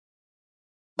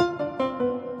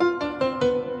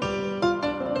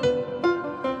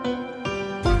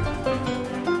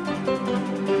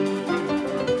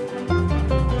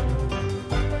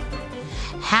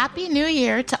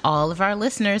Year to all of our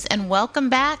listeners, and welcome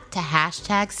back to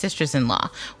Hashtag Sisters-in-Law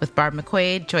with Barb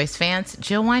McQuaid, Joyce Vance,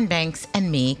 Jill Winebanks, and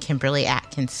me, Kimberly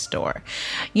Atkins Storr.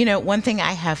 You know, one thing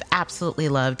I have absolutely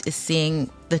loved is seeing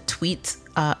the tweets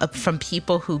from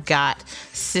people who got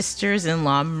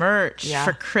sisters-in-law merch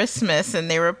for Christmas, and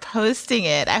they were posting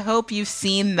it. I hope you've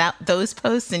seen those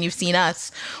posts and you've seen us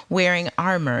wearing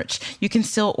our merch. You can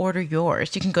still order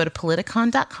yours. You can go to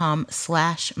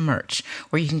politicon.com/merch,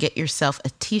 where you can get yourself a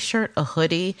t-shirt, a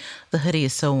hoodie. The hoodie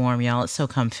is so warm, y'all. It's so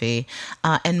comfy,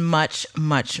 and much,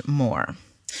 much more.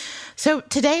 So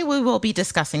today we will be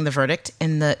discussing the verdict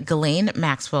in the Ghislaine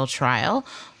Maxwell trial,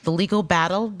 the legal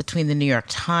battle between the New York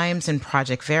Times and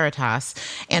Project Veritas,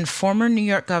 and former New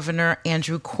York Governor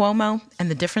Andrew Cuomo,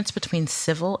 and the difference between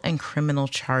civil and criminal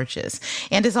charges.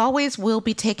 And as always, we'll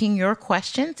be taking your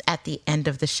questions at the end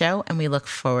of the show, and we look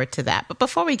forward to that. But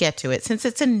before we get to it, since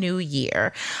it's a new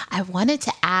year, I wanted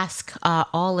to ask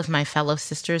all of my fellow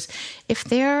sisters if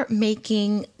they're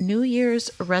making New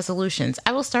Year's resolutions.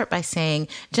 I will start by saying,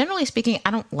 generally speaking, I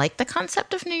don't like the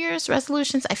concept of New Year's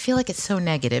resolutions. I feel like it's so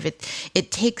negative.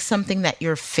 It takes something that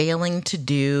you're failing to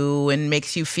do and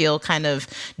makes you feel kind of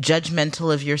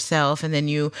judgmental of yourself, and then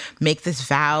you make this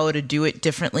vow to do it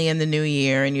differently in the new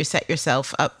year, and you set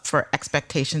yourself up for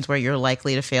expectations where you're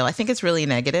likely to fail. I think it's really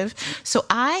negative. So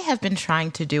I have been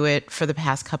trying to do it for the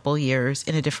past couple years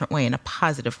in a different way, in a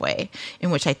positive way,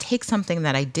 in which I take something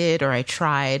that I did or I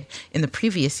tried in the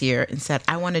previous year and said,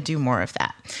 I want to do more of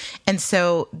that. And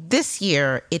so this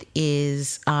year, it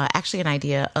is actually an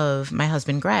idea of my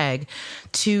husband, Greg,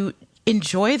 to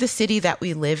enjoy the city that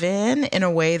we live in a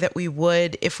way that we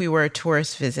would if we were a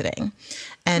tourist visiting.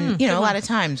 And, a lot of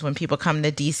times when people come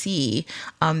to DC,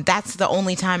 that's the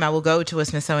only time I will go to a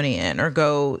Smithsonian or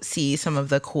go see some of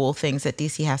the cool things that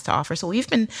DC has to offer. So we've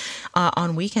been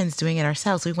on weekends doing it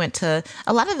ourselves. We went to,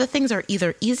 a lot of the things are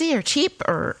either easy or cheap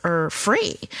or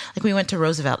free. Like we went to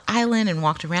Roosevelt Island and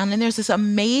walked around, and there's this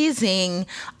amazing,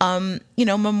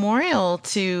 memorial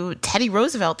to Teddy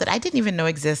Roosevelt that I didn't even know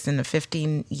exists in the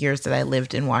 15 years that I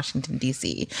lived in Washington,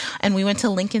 DC. And we went to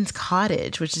Lincoln's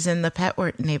Cottage, which is in the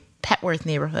Petworth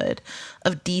neighborhood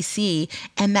of DC.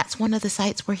 And that's one of the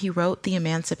sites where he wrote the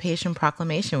Emancipation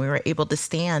Proclamation. We were able to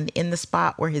stand in the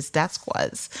spot where his desk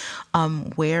was,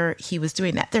 where he was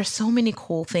doing that. There's so many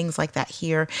cool things like that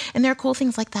here. And there are cool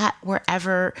things like that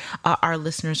wherever our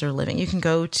listeners are living. You can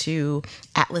go to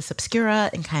Atlas Obscura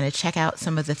and kind of check out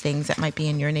some of the things that might be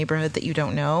in your neighborhood that you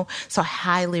don't know. So I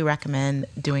highly recommend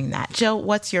doing that. Jill,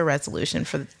 what's your resolution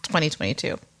for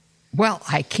 2022? Well,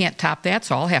 I can't top that,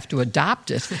 so I'll have to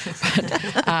adopt it. But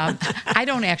I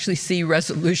don't actually see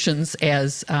resolutions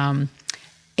as a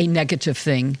negative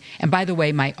thing. And by the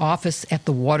way, my office at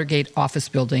the Watergate office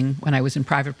building, when I was in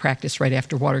private practice right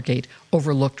after Watergate,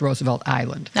 overlooked Roosevelt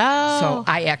Island. Oh. So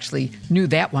I actually knew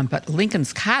that one. But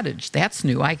Lincoln's Cottage, that's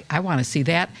new. I want to see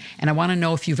that. And I want to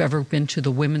know if you've ever been to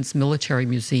the Women's Military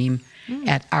Museum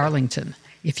at Arlington.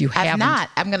 If you haven't, I've not.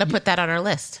 I'm going to put that on our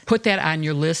list. Put that on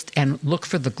your list and look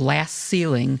for the glass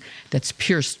ceiling that's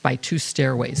pierced by two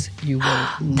stairways. You will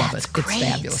love it. Great. It's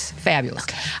fabulous. Fabulous.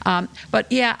 Okay.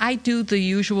 But yeah, I do the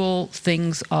usual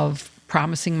things of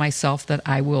promising myself that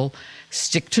I will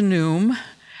stick to Noom,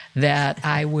 that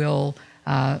I will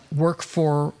work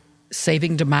for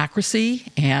saving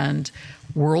democracy and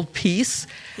world peace.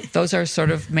 Those are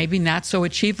sort of maybe not so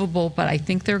achievable, but I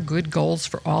think they're good goals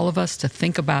for all of us to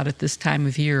think about at this time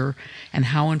of year and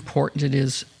how important it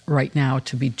is right now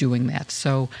to be doing that.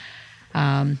 So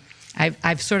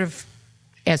I've sort of,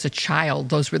 as a child,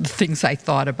 those were the things I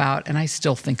thought about and I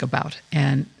still think about.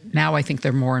 And now I think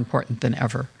they're more important than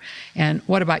ever. And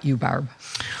what about you, Barb?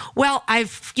 Well,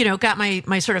 I've, got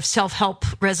my sort of self-help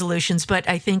resolutions, but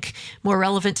I think more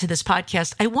relevant to this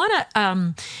podcast, I want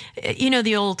to,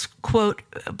 the old quote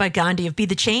by Gandhi of be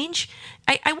the change.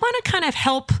 I want to kind of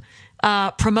help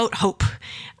promote hope.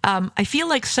 I feel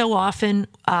like so often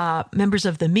members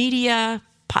of the media,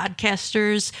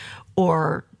 podcasters,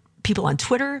 or people on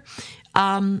Twitter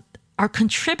are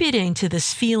contributing to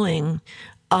this feeling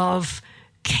of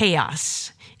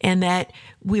chaos, and that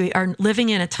we are living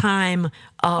in a time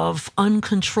of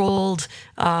uncontrolled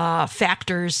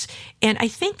factors. And I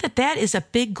think that is a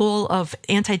big goal of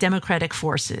anti-democratic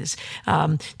forces,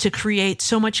 to create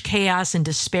so much chaos and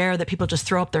despair that people just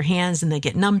throw up their hands and they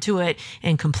get numb to it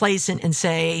and complacent and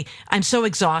say, I'm so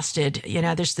exhausted,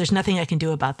 there's nothing I can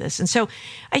do about this. And so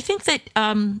I think that,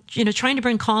 trying to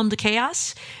bring calm to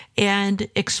chaos and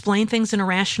explain things in a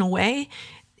rational way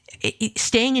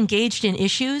staying engaged in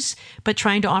issues, but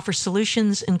trying to offer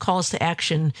solutions and calls to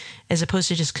action as opposed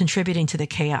to just contributing to the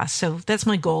chaos. So that's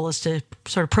my goal, is to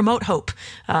sort of promote hope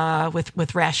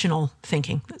with rational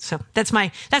thinking. So that's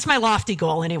my lofty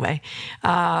goal anyway.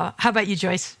 How about you,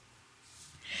 Joyce?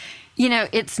 You know,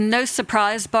 it's no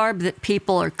surprise, Barb, that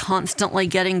people are constantly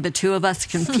getting the two of us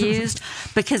confused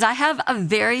because I have a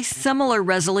very similar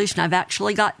resolution. I've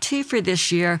actually got two for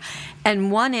this year.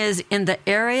 And one is in the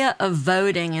area of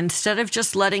voting, instead of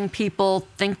just letting people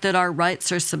think that our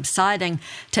rights are subsiding,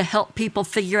 to help people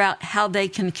figure out how they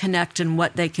can connect and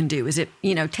what they can do. Is it,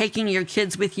 you know, taking your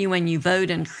kids with you when you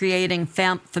vote and creating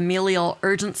familial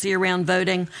urgency around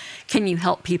voting? Can you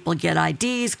help people get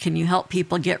IDs? Can you help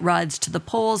people get rides to the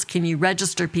polls? Can you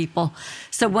register people?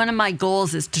 So one of my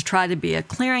goals is to try to be a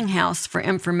clearinghouse for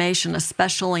information,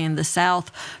 especially in the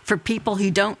South, for people who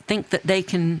don't think that they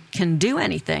can do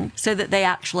anything, so that they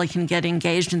actually can get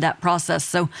engaged in that process.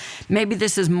 So maybe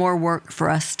this is more work for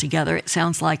us together. It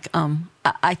sounds like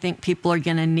I think people are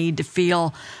going to need to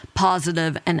feel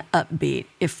positive and upbeat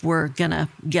if we're going to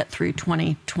get through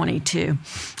 2022.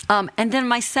 And then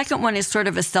my second one is sort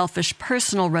of a selfish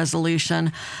personal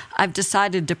resolution. I've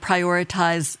decided to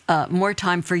prioritize more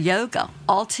time for yoga.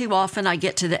 All too often I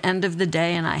get to the end of the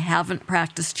day and I haven't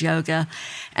practiced yoga.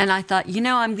 And I thought, you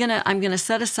know, I'm gonna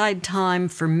set aside time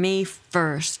for me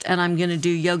first, and I'm gonna do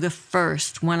yoga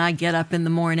first when I get up in the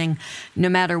morning, no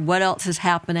matter what else is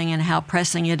happening and how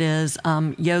pressing it is.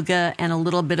 Yoga and a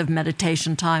little bit of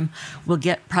meditation time will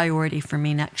get priority for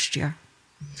me next year.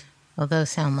 Well, those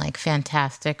sound like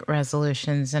fantastic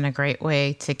resolutions and a great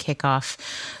way to kick off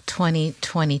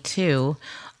 2022.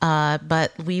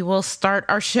 But we will start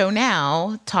our show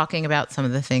now talking about some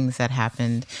of the things that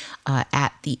happened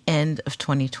at the end of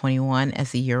 2021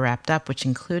 as the year wrapped up, which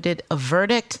included a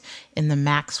verdict in the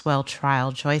Maxwell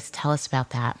trial. Joyce, tell us about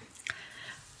that.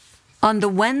 On the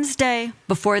Wednesday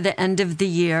before the end of the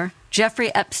year,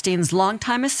 Jeffrey Epstein's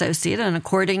longtime associate, and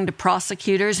according to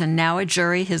prosecutors and now a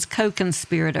jury, his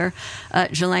co-conspirator,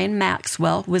 Ghislaine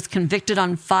Maxwell, was convicted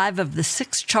on 5 of the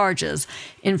 6 charges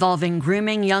involving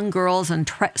grooming young girls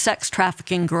and sex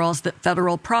trafficking girls that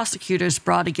federal prosecutors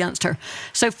brought against her.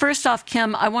 So first off,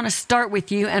 Kim, I want to start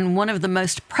with you and one of the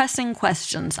most pressing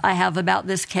questions I have about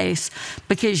this case,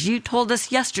 because you told us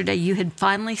yesterday you had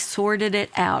finally sorted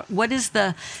it out. What is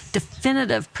the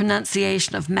definitive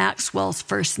pronunciation of Maxwell's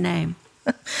first name?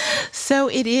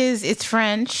 So it's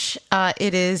French.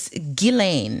 It is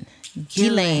Ghislaine.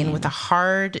 Ghislaine with a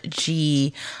hard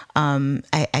G.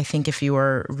 I think if you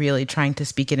were really trying to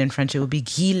speak it in French, it would be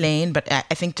Ghislaine, but I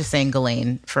think just saying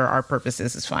Ghislaine for our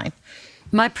purposes is fine.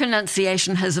 My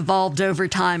pronunciation has evolved over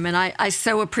time, and I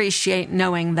so appreciate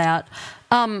knowing that.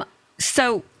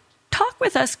 So talk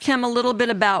with us, Kim, a little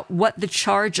bit about what the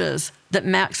charges that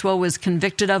Maxwell was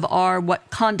convicted of are,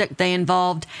 what conduct they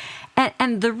involved.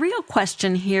 And the real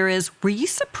question here is, were you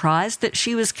surprised that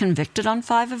she was convicted on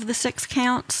 5 of the 6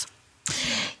 counts?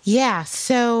 Yeah,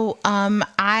 so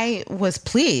I was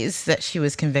pleased that she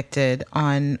was convicted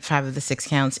on 5 of the 6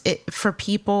 counts. For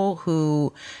people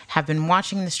who have been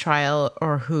watching this trial,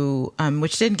 or who,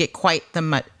 which didn't get quite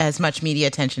as much media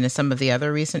attention as some of the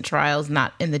other recent trials,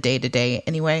 not in the day-to-day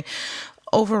anyway,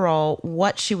 overall,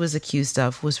 what she was accused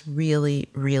of was really,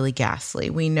 really ghastly.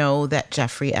 We know that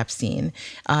Jeffrey Epstein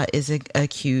was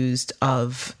accused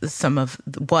of some of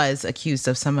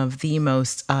the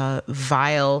most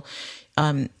vile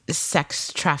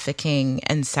sex trafficking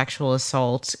and sexual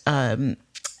assault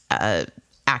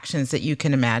actions that you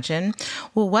can imagine.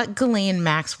 Well, what Ghislaine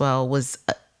Maxwell was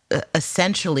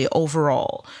essentially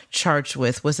overall charged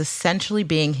with was essentially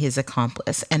being his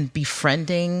accomplice and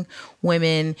befriending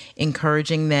women,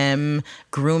 encouraging them,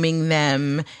 grooming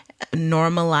them,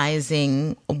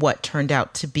 normalizing what turned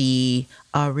out to be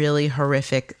really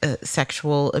horrific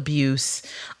sexual abuse,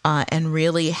 and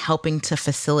really helping to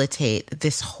facilitate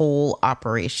this whole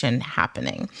operation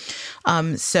happening.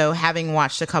 So having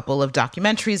watched a couple of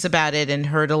documentaries about it and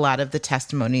heard a lot of the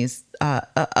testimonies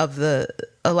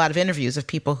a lot of interviews of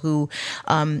people who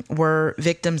were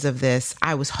victims of this,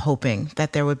 I was hoping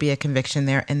that there would be a conviction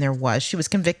there, and there was. She was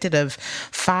convicted of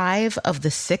 5 of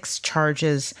the 6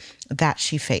 charges that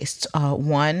she faced.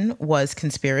 One was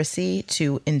conspiracy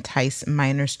to entice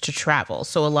minors to travel.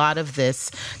 So a lot of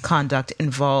this conduct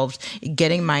involved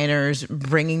getting minors,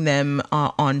 bringing them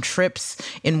on trips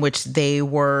in which they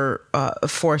were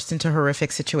forced into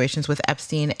horrific situations with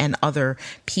Epstein and other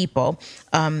people.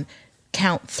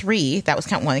 count 3, that was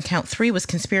count 1. And count 3 was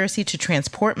conspiracy to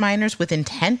transport minors with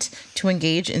intent to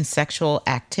engage in sexual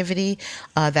activity.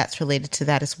 That's related to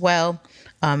that as well.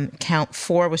 Count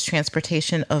 4 was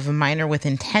transportation of a minor with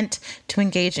intent to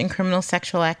engage in criminal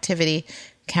sexual activity.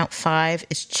 Count 5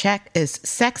 is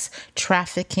sex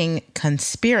trafficking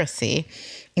conspiracy.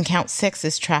 And count 6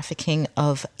 is trafficking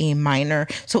of a minor.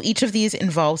 So each of these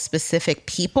involves specific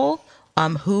people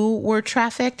who were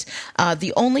trafficked.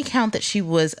 The only count that she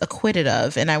was acquitted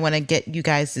of, and I want to get you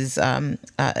guys'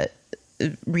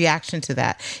 reaction to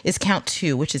that, is count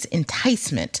 2, which is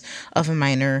enticement of a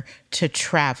minor to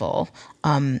travel.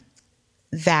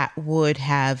 That would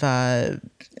have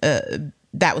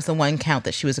that was the one count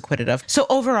that she was acquitted of. So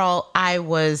overall, I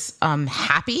was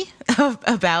happy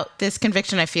about this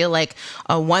conviction. I feel like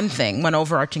one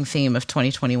overarching theme of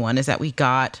 2021 is that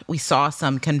we saw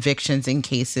some convictions in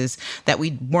cases that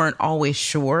we weren't always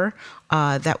sure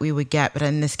that we would get. But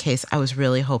in this case, I was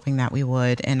really hoping that we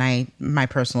would. And my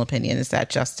personal opinion is that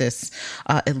justice,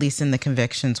 at least in the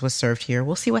convictions, was served here.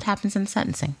 We'll see what happens in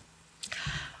sentencing.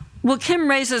 Well, Kim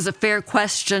raises a fair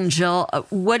question, Jill.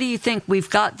 What do you think?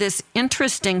 We've got this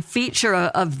interesting feature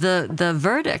of the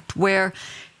verdict where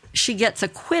she gets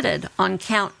acquitted on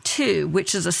count 2,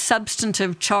 which is a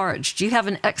substantive charge. Do you have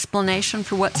an explanation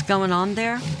for what's going on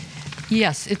there?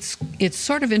 Yes, it's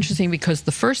sort of interesting because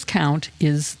the first count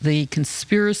is the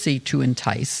conspiracy to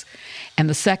entice, and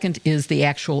the second is the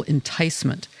actual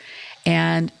enticement.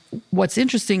 And what's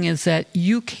interesting is that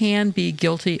you can be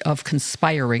guilty of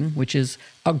conspiring, which is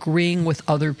agreeing with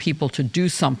other people to do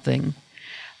something,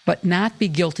 but not be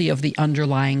guilty of the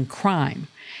underlying crime.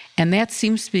 And that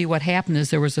seems to be what happened, is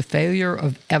there was a failure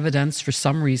of evidence for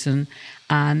some reason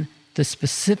on the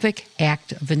specific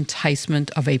act of enticement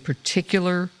of a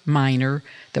particular minor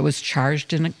that was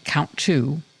charged in count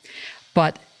 2,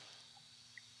 but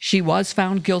she was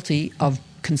found guilty of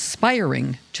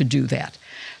conspiring to do that.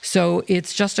 So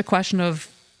it's just a question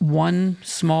of one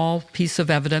small piece of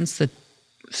evidence that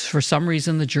for some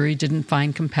reason the jury didn't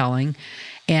find compelling.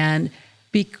 And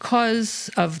because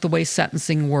of the way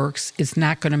sentencing works, it's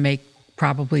not going to make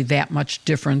probably that much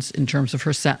difference in terms of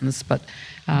her sentence. But,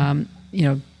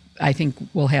 I think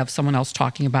we'll have someone else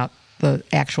talking about the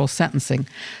actual sentencing.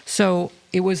 So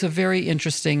it was a very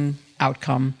interesting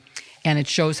outcome, and it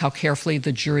shows how carefully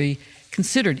the jury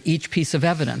considered each piece of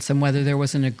evidence and whether there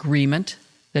was an agreement,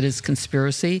 that is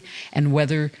conspiracy, and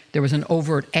whether there was an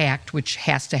overt act, which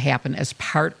has to happen as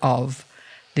part of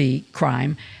the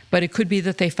crime. But it could be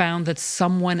that they found that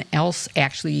someone else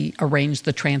actually arranged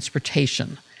the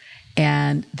transportation,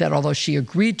 and that although she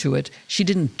agreed to it, she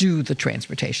didn't do the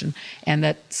transportation, and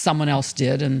that someone else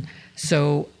did. And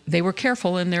so they were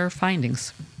careful in their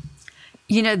findings.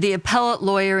 You know, the appellate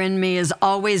lawyer in me is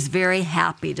always very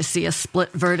happy to see a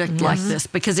split verdict like this,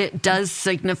 because it does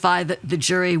signify that the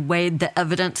jury weighed the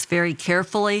evidence very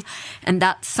carefully. And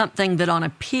that's something that on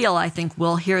appeal, I think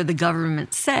we'll hear the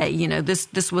government say, you know,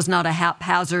 this was not a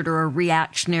haphazard or a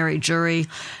reactionary jury,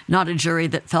 not a jury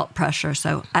that felt pressure.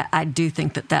 So I do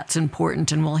think that that's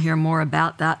important, and we'll hear more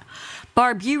about that.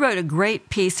 Barb, you wrote a great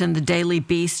piece in the Daily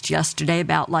Beast yesterday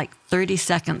about 30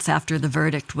 seconds after the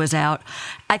verdict was out.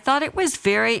 I thought it was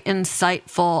very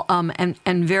insightful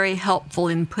and very helpful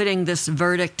in putting this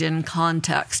verdict in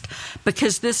context,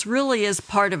 because this really is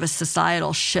part of a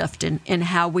societal shift in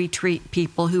how we treat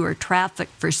people who are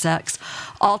trafficked for sex.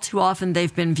 All too often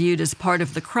they've been viewed as part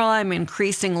of the crime.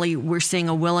 Increasingly, we're seeing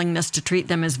a willingness to treat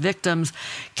them as victims.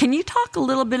 Can you talk a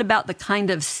little bit about the kind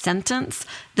of sentence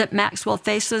that Maxwell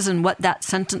faces and what that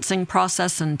sentencing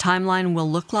process and timeline will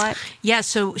look like? Yeah,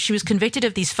 so she was convicted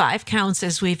of these 5 counts,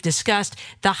 as we've discussed.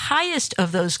 The highest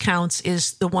of those counts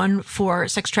is the one for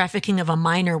sex trafficking of a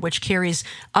minor, which carries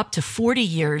up to 40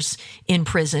 years in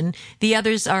prison. The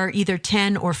others are either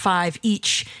 10 or 5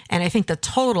 each. And I think the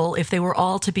total, if they were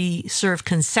all to be served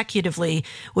consecutively,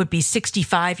 would be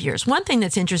 65 years. One thing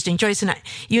that's interesting, Joyce, and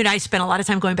you and I spent a lot of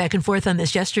time going back and forth on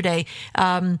this yesterday,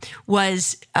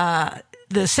 was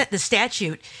the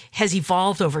statute has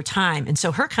evolved over time. And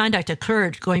so her conduct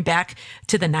occurred going back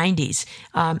to the 90s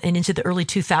and into the early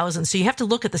 2000s. So you have to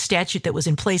look at the statute that was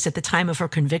in place at the time of her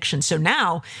conviction. So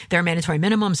now there are mandatory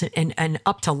minimums and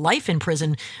up to life in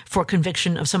prison for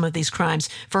conviction of some of these crimes.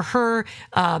 For her,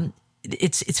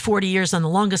 it's 40 years on the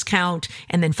longest count,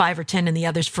 and then 5 or 10 in the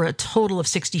others, for a total of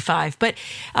 65. But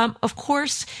of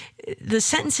course, the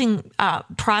sentencing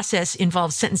process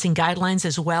involves sentencing guidelines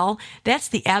as well. That's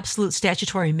the absolute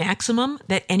statutory maximum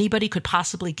that anybody could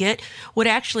possibly get. What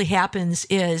actually happens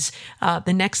is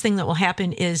the next thing that will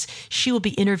happen is she will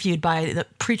be interviewed by the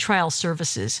pretrial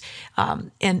services,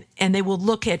 and they will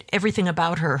look at everything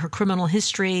about her criminal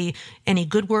history, any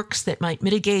good works that might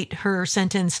mitigate her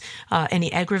sentence,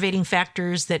 any aggravating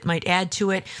factors that might add to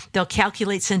it. They'll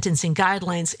calculate sentencing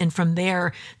guidelines, and from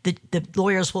there, the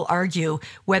lawyers will argue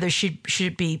whether she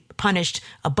should be punished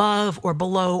above or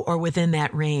below or within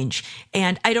that range.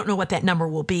 And I don't know what that number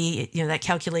will be. That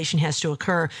calculation has to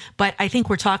occur. But I think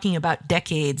we're talking about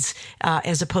decades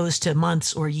as opposed to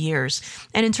months or years.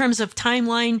 And in terms of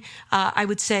timeline, I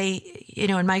would say,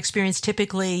 in my experience,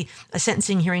 typically a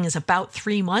sentencing hearing is about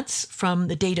 3 months from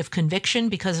the date of conviction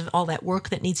because of all that work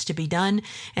that needs to be done.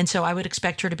 And so I would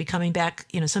expect her to be coming back,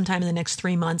 sometime in the next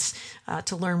 3 months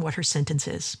to learn what her sentence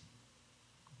is.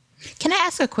 Can I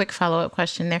ask a quick follow-up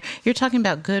question there? You're talking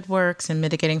about good works and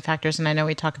mitigating factors, and I know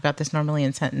we talk about this normally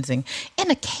in sentencing. In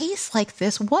a case like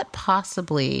this, what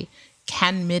possibly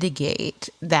can mitigate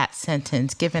that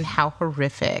sentence given how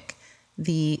horrific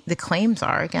the claims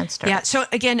are against her? Yeah. So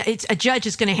again, a judge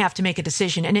is going to have to make a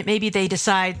decision, and maybe they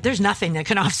decide there's nothing that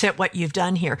can offset what you've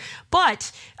done here.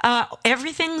 But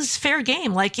everything's fair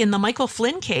game. Like in the Michael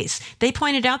Flynn case, they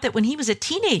pointed out that when he was a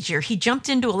teenager, he jumped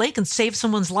into a lake and saved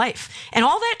someone's life, and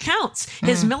all that counts.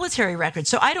 His military record.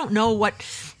 So I don't know what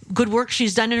good work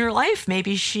she's done in her life.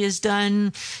 Maybe she has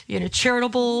done,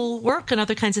 charitable work and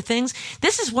other kinds of things.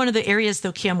 This is one of the areas,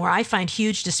 though, Kim, where I find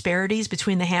huge disparities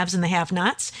between the haves and the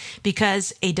have-nots,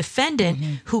 because a defendant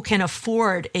who can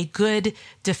afford a good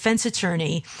defense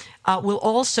attorney will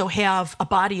also have a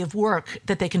body of work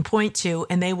that they can point to,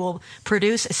 and they will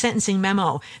produce a sentencing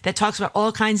memo that talks about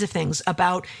all kinds of things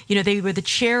about, they were the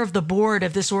chair of the board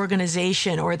of this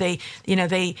organization, or they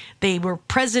were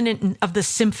president of the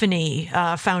Symphony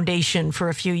Foundation for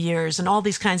a few years, and all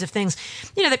these kinds of things,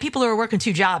 that people who are working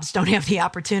 2 jobs don't have the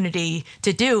opportunity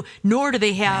to do, nor do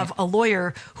they have a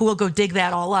lawyer who will go dig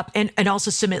that all up and also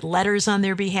submit letters on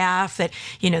their behalf that,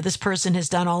 this person has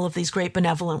done all of these great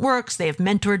benevolent works. They have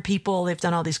mentored people. They've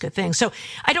done all these good things. So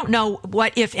I don't know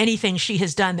what, if anything, she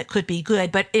has done that could be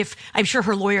good, but I'm sure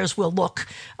her lawyers will look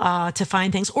to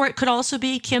find things. Or it could also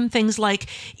be, Kim, things like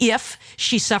if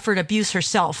she suffered abuse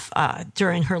herself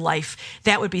during her life,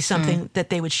 that would be something that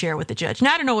they would share with the judge.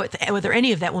 Now, I don't know whether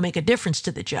any of that will make a difference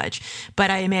to the judge, but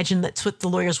I imagine that's what the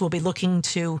lawyers will be looking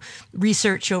to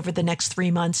research over the next 3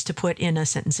 months to put in a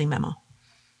sentencing memo.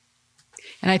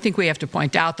 And I think we have to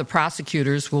point out the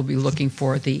prosecutors will be looking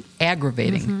for the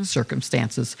aggravating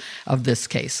circumstances of this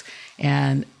case.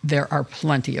 And there are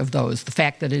plenty of those. The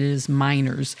fact that it is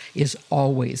minors is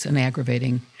always an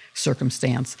aggravating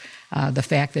circumstance. The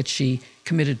fact that she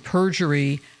committed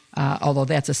perjury, although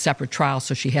that's a separate trial,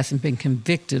 so she hasn't been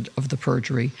convicted of the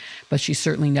perjury, but she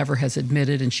certainly never has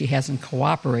admitted and she hasn't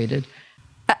cooperated.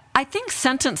 I think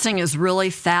sentencing is really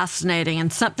fascinating,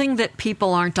 and something that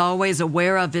people aren't always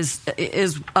aware of is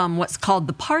what's called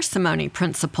the parsimony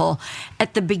principle.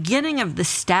 At the beginning of the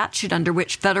statute under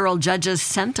which federal judges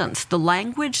sentence, the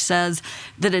language says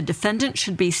that a defendant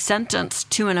should be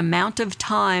sentenced to an amount of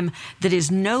time that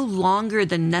is no longer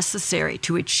than necessary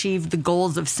to achieve the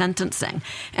goals of sentencing.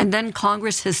 And then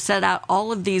Congress has set out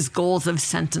all of these goals of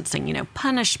sentencing,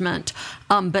 punishment,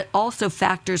 but also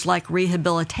factors like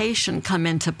rehabilitation come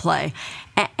into play.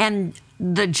 And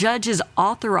the judge is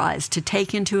authorized to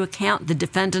take into account the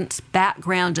defendant's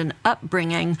background and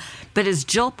upbringing. But as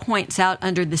Jill points out,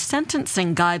 under the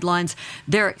sentencing guidelines,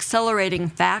 there are accelerating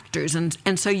factors.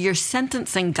 And so your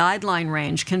sentencing guideline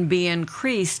range can be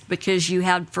increased because you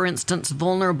had, for instance,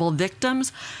 vulnerable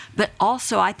victims. But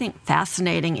also, I think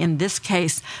fascinating in this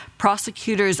case,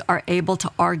 prosecutors are able to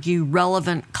argue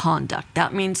relevant conduct.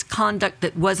 That means conduct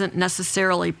that wasn't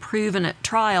necessarily proven at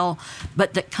trial,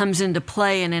 but that comes into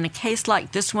play. And in a case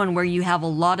like this one, where you have a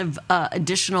lot of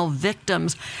additional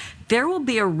victims, there will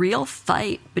be a real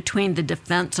fight between the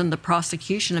defense and the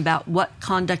prosecution about what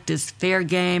conduct is fair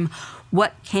game,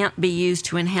 what can't be used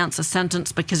to enhance a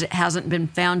sentence because it hasn't been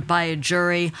found by a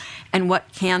jury, and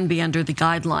what can be under the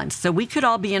guidelines. So we could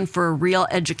all be in for a real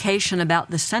education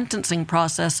about the sentencing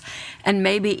process and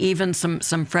maybe even some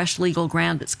fresh legal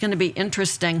ground. It's going to be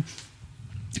interesting.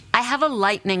 I have a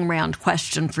lightning round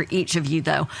question for each of you,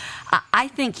 though. I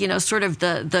think, sort of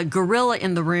the gorilla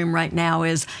in the room right now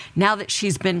is, now that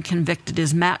she's been convicted,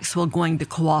 is Maxwell going to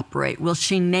cooperate? Will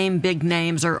she name big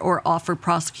names or offer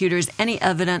prosecutors any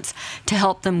evidence to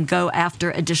help them go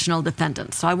after additional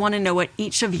defendants? So I want to know what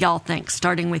each of y'all think,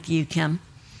 starting with you, Kim.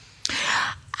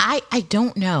 I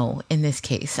don't know in this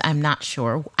case. I'm not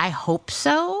sure. I hope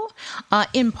so.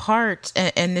 In part,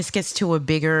 and this gets to a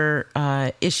bigger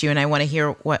issue, and I want to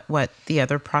hear what the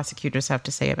other prosecutors have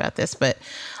to say about this, but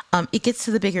it gets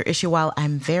to the bigger issue. While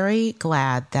I'm very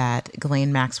glad that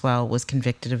Ghislaine Maxwell was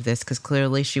convicted of this, because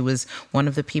clearly she was one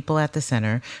of the people at the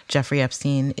center. Jeffrey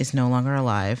Epstein is no longer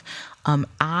alive.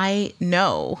 I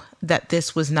know that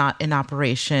this was not an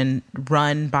operation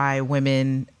run by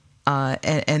women,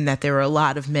 and that there were a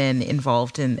lot of men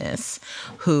involved in this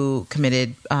who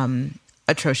committed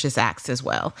atrocious acts as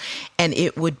well. And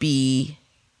it would be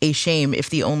a shame if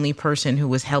the only person who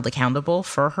was held accountable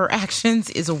for her actions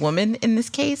is a woman in this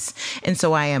case. And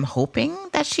so I am hoping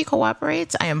that she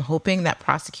cooperates. I am hoping that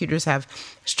prosecutors have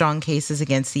strong cases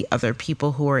against the other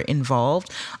people who are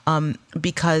involved,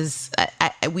 because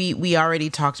we already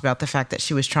talked about the fact that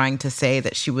she was trying to say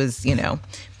that she was,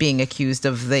 being accused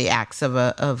of the acts of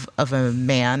a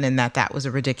man, and that was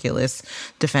a ridiculous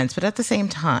defense. But at the same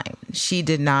time, she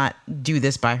did not do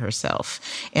this by herself.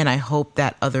 And I hope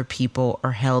that other people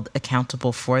are held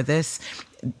accountable for this.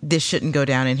 This shouldn't go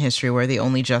down in history where the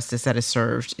only justice that is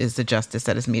served is the justice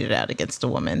that is meted out against a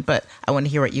woman. But I want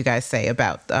to hear what you guys say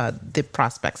about the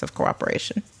prospects of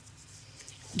cooperation.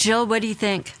 Jill, what do you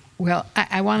think? Well,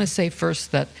 I want to say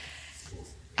first that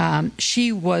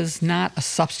she was not a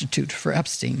substitute for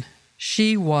Epstein.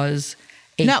 She was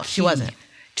she wasn't.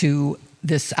 To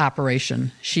this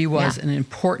operation. She was an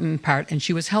important part, and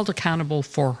she was held accountable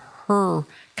for her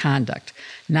conduct,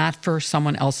 not for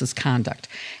someone else's conduct.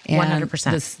 And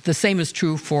 100%. The same is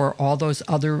true for all those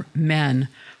other men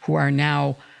who are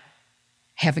now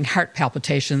having heart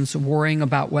palpitations, worrying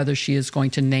about whether she is going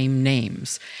to name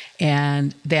names.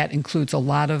 And that includes a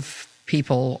lot of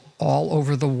people all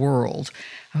over the world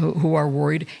who are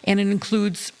worried. And it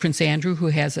includes Prince Andrew, who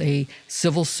has a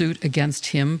civil suit against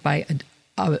him by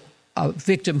a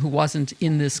victim who wasn't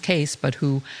in this case, but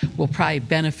who will probably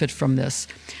benefit from this.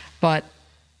 But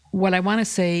what I want to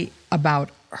say about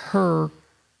her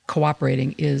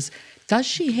cooperating is, does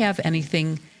she have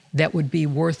anything that would be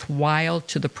worthwhile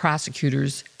to the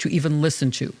prosecutors to even listen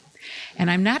to?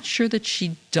 And I'm not sure that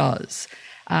she does.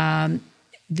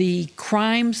 The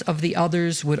crimes of the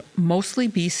others would mostly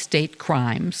be state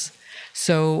crimes,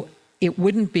 so it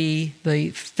wouldn't be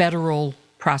the federal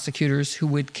prosecutors who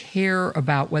would care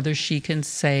about whether she can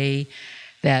say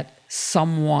that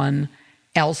someone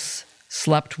else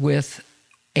slept with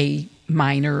a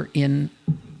minor in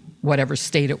whatever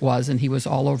state it was, and he was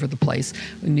all over the place,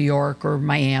 New York or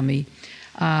Miami.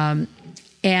 And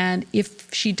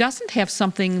if she doesn't have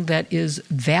something that is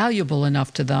valuable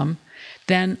enough to them,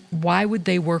 then why would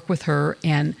they work with her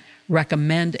and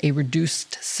recommend a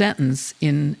reduced sentence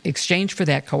in exchange for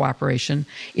that cooperation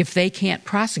if they can't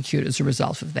prosecute as a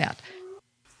result of that?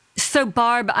 So,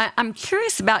 Barb, I'm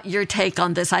curious about your take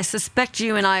on this. I suspect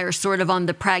you and I are sort of on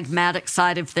the pragmatic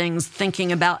side of things,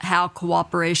 thinking about how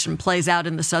cooperation plays out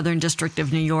in the Southern District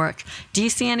of New York. Do you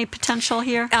see any potential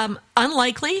here?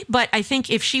 Unlikely, but I think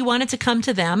if she wanted to come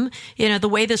to them, the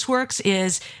way this works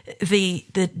is the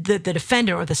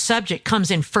defender or the subject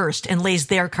comes in first and lays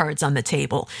their cards on the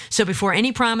table. So before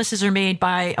any promises are made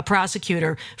by a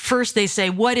prosecutor, first they say,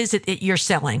 what is it that you're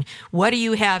selling? What do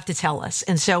you have to tell us?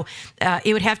 And so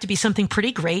it would have to be something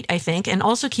pretty great, I think. And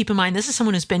also keep in mind, this is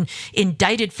someone who's been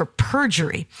indicted for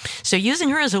perjury. So using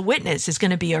her as a witness is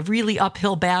going to be a really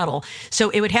uphill battle.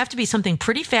 So it would have to be something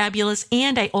pretty fabulous.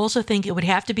 And I also think it would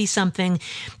have to be something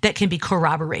that can be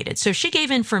corroborated. So she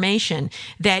gave information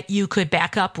that you could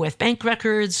back up with bank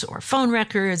records or phone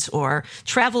records or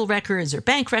travel records or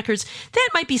bank records. That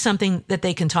might be something that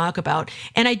they can talk about.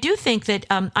 And I do think that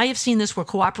I have seen this where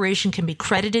cooperation can be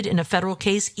credited in a federal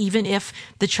case, even if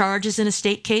the charge is in a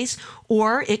state case.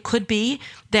 Or it could be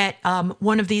that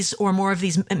one of these or more of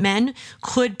these men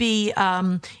could be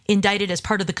indicted as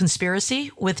part of the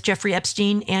conspiracy with Jeffrey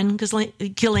Epstein and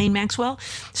Ghislaine Maxwell.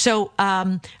 So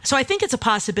I think it's a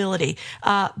possibility.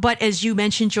 But as you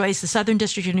mentioned, Joyce, the Southern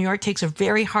District of New York takes a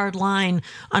very hard line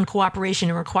on cooperation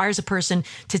and requires a person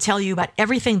to tell you about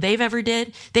everything they've ever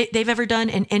done,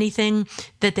 and anything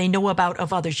that they know about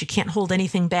of others. You can't hold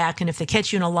anything back. And if they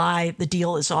catch you in a lie, the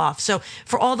deal is off. So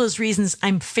for all those reasons,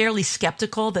 I'm fairly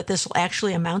skeptical that this will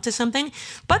actually amount to something.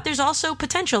 But there's also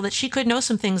potential that she could know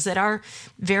some things that are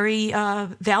very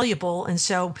valuable. And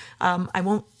so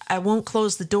I I won't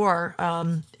close the door.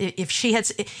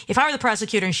 If I were the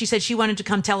prosecutor and she said she wanted to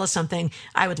come tell us something,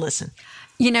 I would listen.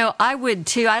 I would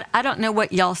too. I don't know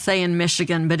what y'all say in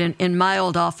Michigan, but in my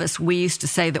old office, we used to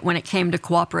say that when it came to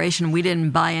cooperation, we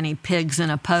didn't buy any pigs in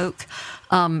a poke.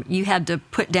 You had to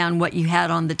put down what you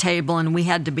had on the table, and we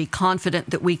had to be confident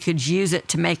that we could use it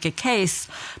to make a case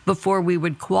before we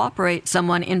would cooperate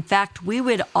someone. In fact, we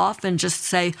would often just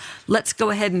say, let's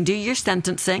go ahead and do your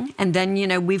sentencing, and then,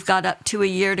 we've got up to a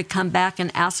year to come back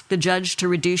and ask the judge to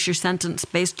reduce your sentence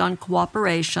based on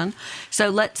cooperation. So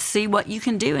let's see what you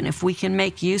can do, and if we can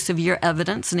make use of your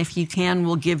evidence, and if you can,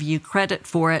 we'll give you credit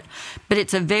for it. But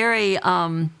it's a very...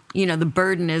 the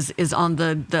burden is on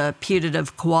the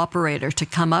putative cooperator to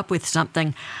come up with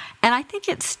something. And I think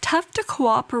it's tough to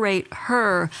cooperate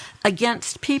her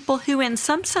against people who in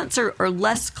some sense are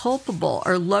less culpable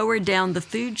or lower down the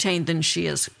food chain than she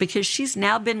is, because she's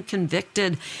now been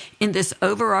convicted in this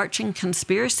overarching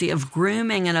conspiracy of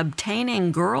grooming and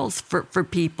obtaining girls for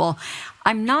people.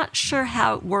 I'm not sure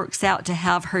how it works out to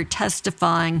have her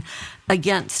testifying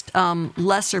against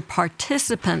lesser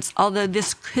participants, although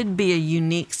this could be a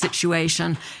unique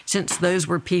situation since those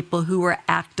were people who were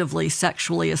actively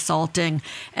sexually assaulting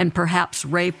and perhaps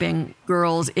raping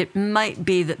girls. It might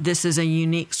be that this is a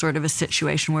unique sort of a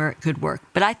situation where it could work.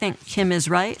 But I think Kim is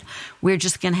right. We're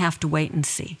just going to have to wait and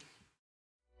see.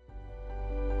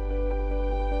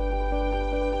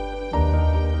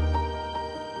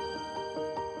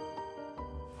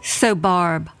 So,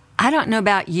 Barb, I don't know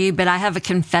about you, but I have a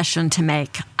confession to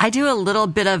make. I do a little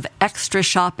bit of extra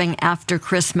shopping after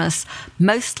Christmas,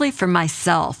 mostly for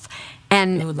myself.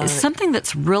 And something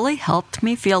that's really helped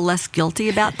me feel less guilty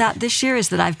about that this year is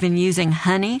that I've been using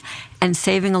Honey and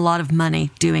saving a lot of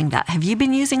money doing that. Have you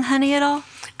been using Honey at all?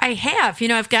 I have.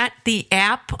 I've got the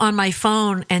app on my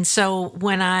phone, and so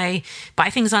when I buy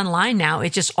things online now,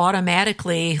 it just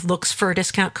automatically looks for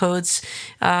discount codes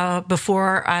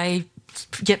before I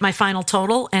get my final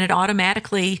total, and it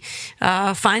automatically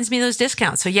finds me those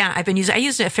discounts. So yeah, I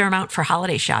used it a fair amount for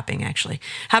holiday shopping, actually.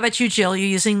 How about you, Jill? You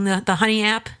using the Honey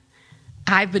app?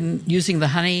 I've been using the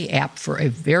Honey app for a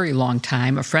very long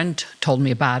time. A friend told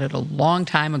me about it a long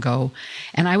time ago,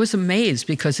 and I was amazed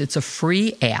because it's a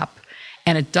free app,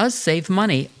 and it does save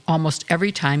money almost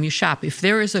every time you shop. If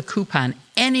there is a coupon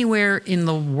anywhere in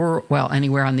the world, well,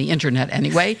 anywhere on the internet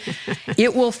anyway,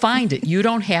 it will find it. You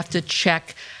don't have to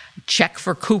check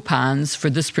for coupons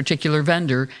for this particular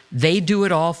vendor. They do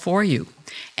it all for you.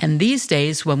 And these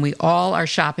days, when we all are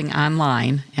shopping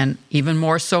online, and even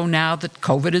more so now that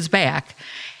COVID is back,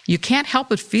 you can't help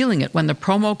but feeling it when the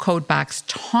promo code box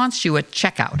taunts you at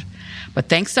checkout. But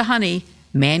thanks to Honey,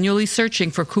 manually searching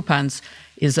for coupons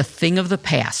is a thing of the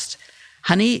past.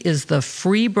 Honey is the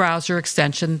free browser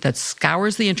extension that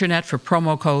scours the internet for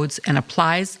promo codes and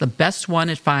applies the best one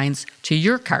it finds to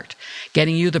your cart,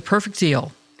 getting you the perfect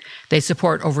deal. They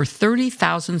support over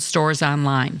 30,000 stores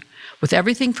online, with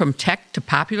everything from tech to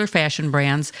popular fashion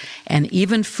brands and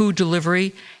even food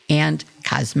delivery and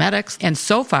cosmetics. And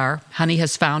so far, Honey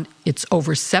has found its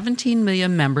over 17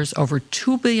 million members, over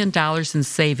 $2 billion in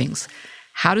savings.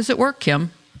 How does it work,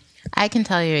 Kim? I can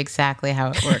tell you exactly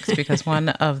how it works because one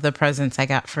of the presents I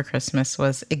got for Christmas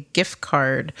was a gift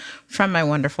card from my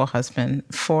wonderful husband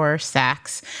for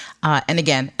Saks. And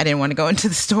again, I didn't want to go into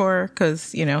the store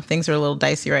because, things are a little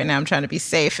dicey right now. I'm trying to be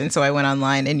safe. And so I went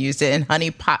online and used it, and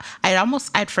Honey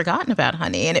I'd forgotten about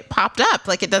Honey, and it popped up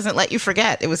like it doesn't let you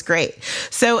forget. It was great.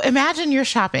 So imagine you're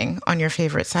shopping on your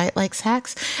favorite site like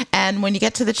Saks, and when you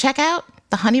get to the checkout,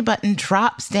 the Honey button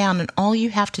drops down, and all you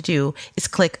have to do is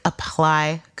click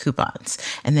Apply Coupons.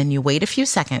 And then you wait a few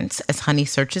seconds as Honey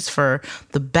searches for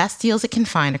the best deals it can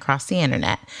find across the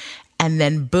internet. And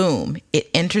then boom, it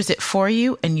enters it for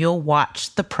you, and you'll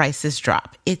watch the prices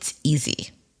drop. It's easy.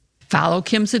 Follow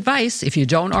Kim's advice. If you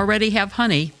don't already have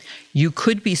Honey, you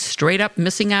could be straight up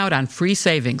missing out on free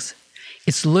savings.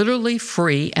 It's literally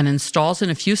free and installs in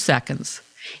a few seconds.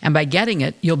 And by getting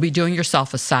it, you'll be doing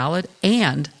yourself a solid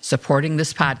and supporting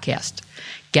this podcast.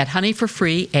 Get Honey for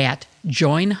free at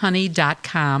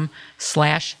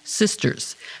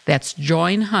joinhoney.com/sisters. That's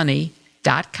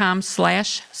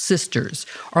joinhoney.com/sisters,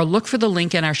 or look for the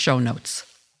link in our show notes.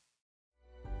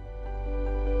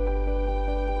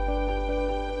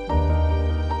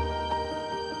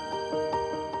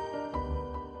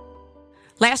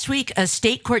 Last week, a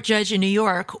state court judge in New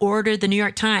York ordered the New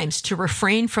York Times to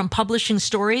refrain from publishing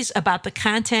stories about the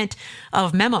content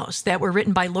of memos that were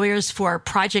written by lawyers for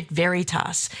Project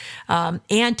Veritas,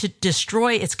 and to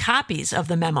destroy its copies of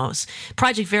the memos.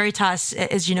 Project Veritas,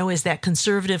 as you know, is that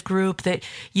conservative group that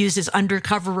uses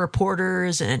undercover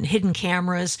reporters and hidden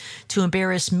cameras to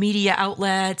embarrass media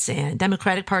outlets and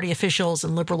Democratic Party officials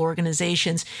and liberal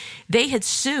organizations. They had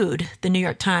sued the New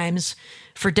York Times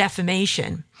for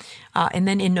defamation. And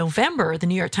then in November, the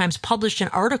New York Times published an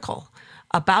article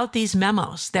about these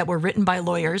memos that were written by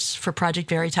lawyers for Project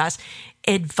Veritas,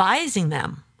 advising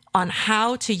them on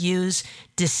how to use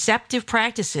deceptive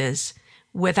practices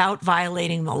without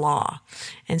violating the law.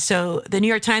 And so the New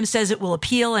York Times says it will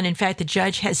appeal. And in fact, the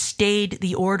judge has stayed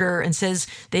the order and says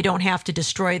they don't have to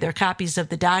destroy their copies of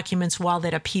the documents while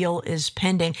that appeal is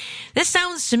pending. This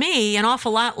sounds to me an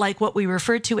awful lot like what we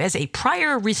refer to as a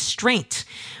prior restraint,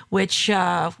 which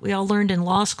we all learned in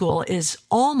law school is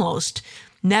almost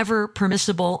never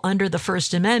permissible under the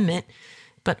First Amendment,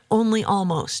 but only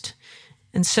almost.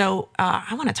 And so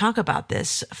I want to talk about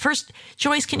this. First,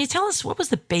 Joyce, can you tell us what was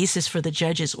the basis for the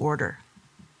judge's order?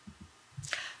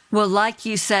 Well, like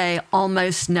you say,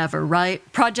 almost never, right?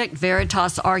 Project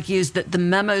Veritas argues that the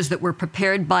memos that were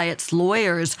prepared by its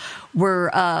lawyers were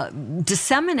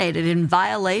disseminated in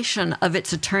violation of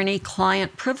its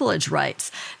attorney-client privilege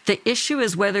rights. The issue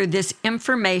is whether this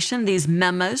information, these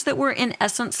memos that were in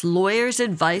essence lawyers'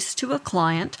 advice to a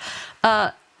client,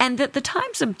 and that the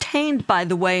Times obtained, by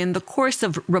the way, in the course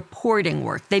of reporting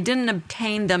work. They didn't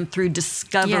obtain them through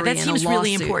discovery in a lawsuit. Yeah, that seems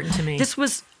really important to me.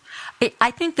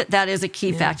 I think that is a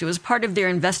key factor. It was part of their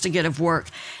investigative work.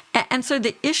 And so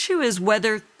the issue is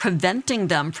whether preventing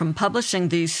them from publishing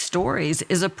these stories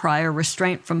is a prior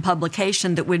restraint from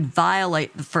publication that would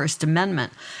violate the First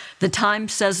Amendment. The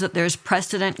Times says that there's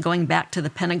precedent going back to the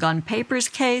Pentagon Papers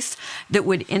case that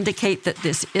would indicate that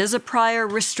this is a prior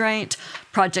restraint.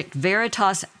 Project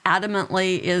Veritas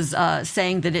adamantly is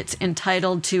saying that it's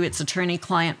entitled to its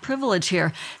attorney-client privilege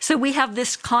here. So we have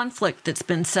this conflict that's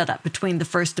been set up between the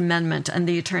First Amendment and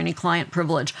the attorney-client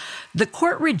privilege. The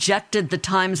court rejected the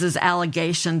Times'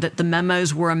 allegation that the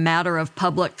memos were a matter of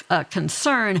public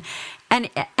concern. And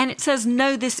it says,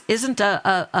 no, this isn't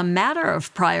a matter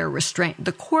of prior restraint.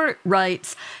 The court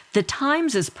writes, the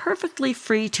Times is perfectly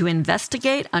free to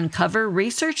investigate, uncover,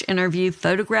 research, interview,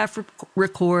 photograph,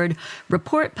 record,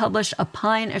 report, publish,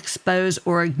 opine, expose,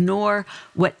 or ignore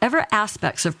whatever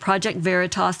aspects of Project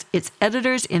Veritas its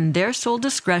editors in their sole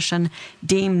discretion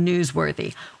deem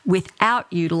newsworthy, without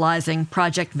utilizing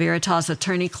Project Veritas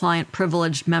attorney-client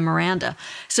privilege memoranda.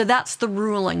 So that's the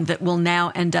ruling that will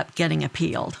now end up getting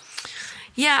appealed.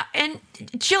 Yeah, and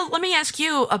Jill, let me ask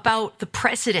you about the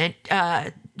precedent.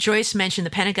 Joyce mentioned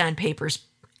the Pentagon Papers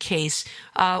case.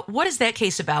 What is that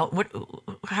case about?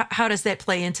 How does that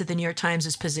play into the New York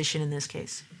Times' position in this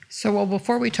case? So, well,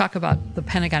 before we talk about the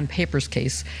Pentagon Papers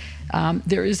case,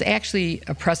 there is actually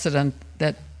a precedent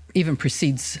that even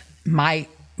precedes my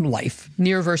life.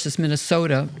 Neer versus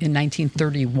Minnesota in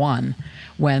 1931,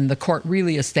 when the court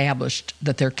really established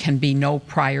that there can be no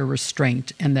prior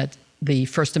restraint and that the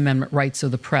First Amendment rights of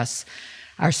the press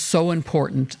are so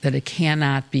important that it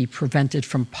cannot be prevented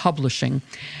from publishing.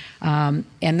 And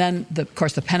then, of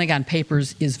course, the Pentagon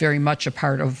Papers is very much a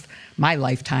part of my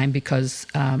lifetime because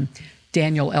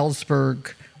Daniel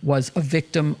Ellsberg was a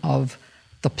victim of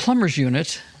the Plumbers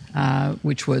Unit,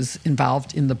 which was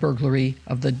involved in the burglary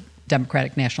of the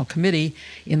Democratic National Committee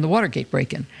in the Watergate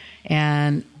break-in.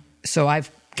 And so I've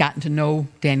gotten to know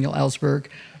Daniel Ellsberg,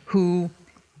 who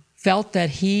felt that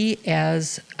he,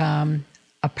 as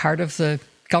a part of the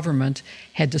government,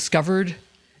 had discovered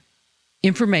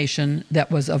information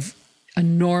that was of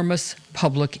enormous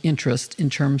public interest in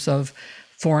terms of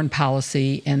foreign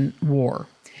policy and war.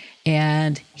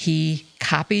 And he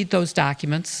copied those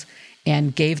documents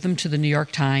and gave them to the New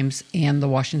York Times and the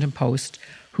Washington Post,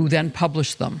 who then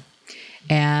published them.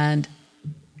 And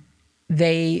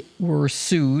they were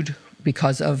sued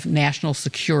because of national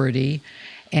security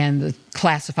and the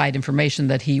classified information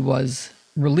that he was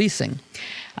releasing.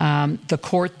 The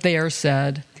court there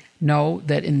said, no,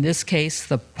 that in this case,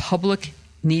 the public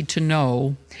need to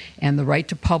know and the right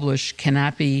to publish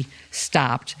cannot be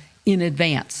stopped in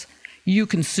advance. You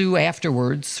can sue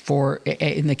afterwards for,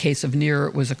 in the case of Neer,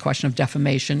 it was a question of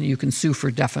defamation. You can sue for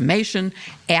defamation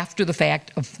after the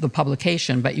fact of the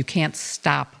publication, but you can't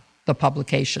stop the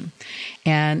publication.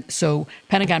 And so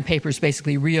Pentagon Papers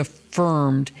basically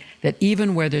reaffirmed that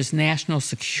even where there's national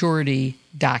security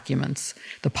documents,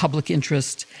 the public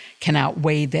interest can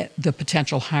outweigh the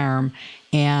potential harm,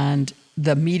 and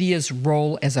the media's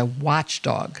role as a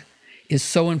watchdog is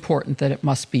so important that it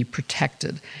must be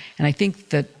protected. And I think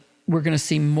that we're going to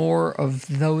see more of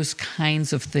those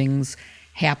kinds of things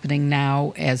happening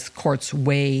now as courts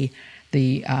weigh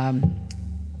the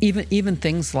even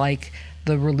things like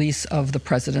the release of the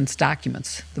president's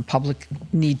documents. The public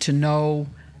need to know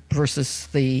versus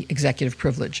the executive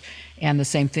privilege. And the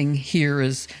same thing here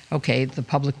is, okay, the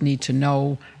public need to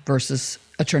know versus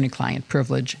attorney-client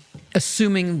privilege,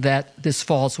 assuming that this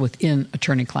falls within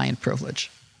attorney-client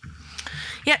privilege.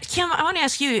 Yeah, Kim, I want to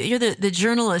ask you, you're the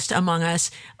journalist among us.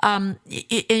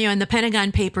 In the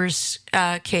Pentagon Papers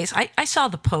case, I saw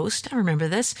the Post. I remember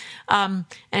this. And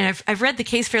I've read the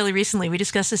case fairly recently. We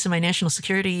discussed this in my national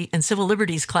security and civil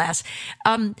liberties class.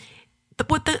 But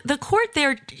what the court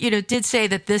there, did say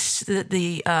that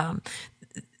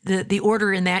the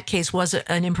order in that case was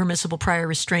an impermissible prior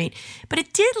restraint, but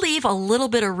it did leave a little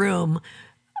bit of room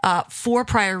for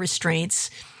prior restraints.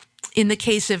 In the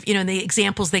case of, the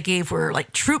examples they gave were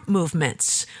like troop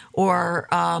movements or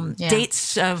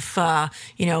dates of,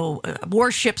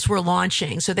 warships were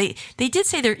launching. So they did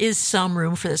say there is some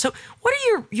room for this. So what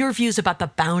are your views about the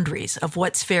boundaries of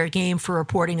what's fair game for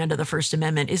reporting under the First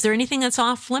Amendment? Is there anything that's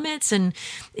off limits? And,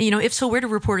 if so, where do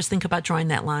reporters think about drawing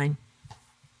that line?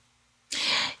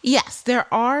 Yes, there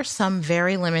are some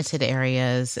very limited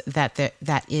areas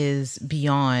that is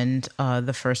beyond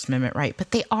the First Amendment right,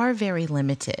 but they are very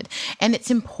limited. And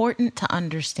it's important to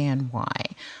understand why.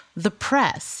 The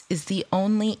press is the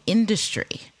only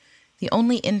industry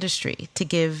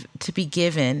to be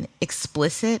given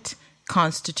explicit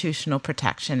constitutional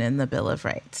protection in the Bill of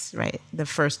Rights, right? The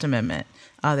First Amendment.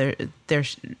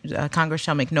 Congress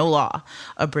shall make no law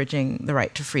abridging the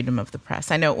right to freedom of the press.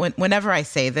 I know whenever I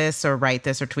say this or write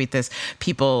this or tweet this,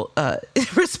 people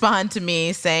respond to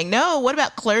me saying, no, what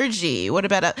about clergy? What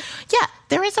about yeah,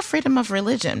 there is a freedom of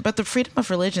religion, but the freedom of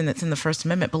religion that's in the First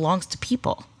Amendment belongs to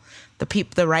people.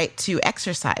 The right to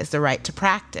exercise, the right to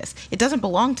practice. It doesn't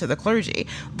belong to the clergy.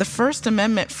 The First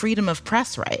Amendment freedom of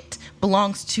press right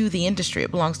belongs to the industry.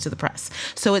 It belongs to the press.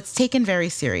 So it's taken very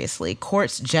seriously.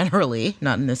 Courts generally,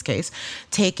 not in this case,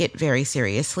 take it very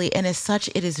seriously. And as such,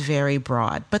 it is very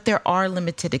broad. But there are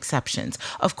limited exceptions.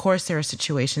 Of course, there are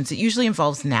situations. It usually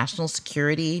involves national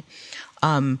security,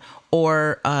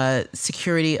 or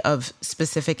security of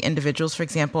specific individuals. For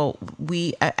example,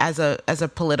 we, as a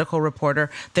political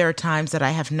reporter, there are times that I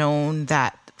have known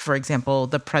that, for example,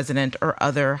 the president or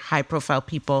other high-profile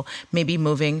people may be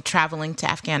traveling to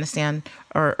Afghanistan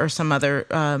or some other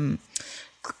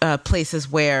places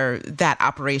where that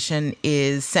operation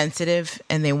is sensitive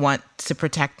and they want to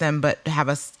protect them, but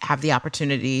have the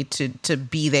opportunity to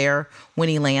be there when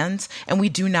he lands. And we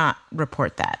do not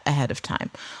report that ahead of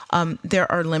time.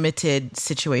 There are limited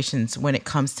situations when it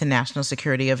comes to national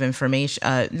security of information,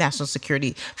 national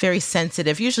security, very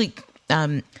sensitive, usually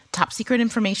top secret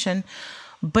information.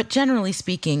 But generally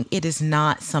speaking, it is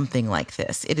not something like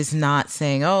this. It is not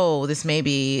saying, oh, this may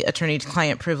be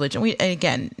attorney-client privilege. And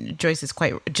again, Jill is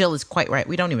quite right.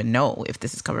 We don't even know if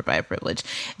this is covered by a privilege.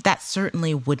 That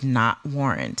certainly would not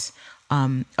warrant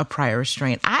a prior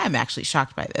restraint. I am actually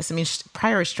shocked by this. I mean,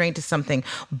 prior restraint is something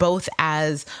both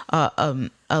as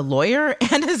a lawyer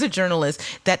and as a journalist,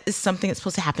 that is something that's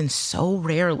supposed to happen so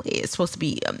rarely. It's supposed to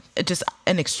be just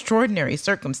an extraordinary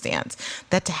circumstance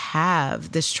that to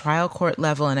have this trial court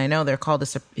level, and I know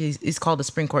he's called a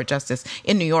Supreme Court justice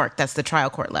in New York. That's the trial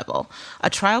court level. A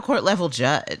trial court level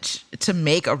judge to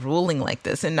make a ruling like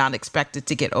this and not expect it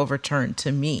to get overturned,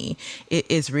 to me,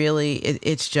 it's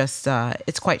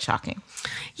quite shocking.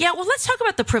 Yeah, well, let's talk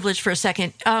about the privilege for a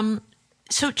second.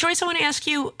 So, Joyce, I want to ask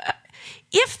you,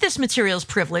 if this material is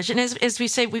privileged, and as we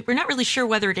say, we're not really sure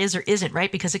whether it is or isn't,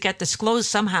 right? Because it got disclosed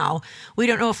somehow. We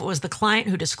don't know if it was the client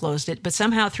who disclosed it, but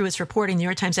somehow through its reporting, the New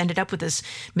York Times ended up with this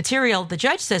material. The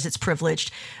judge says it's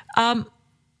privileged.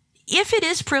 If it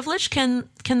is privileged, can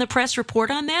the press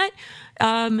report on that,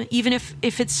 even if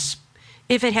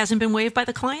it hasn't been waived by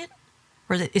the client?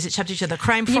 Or is it subject to the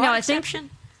crime fraud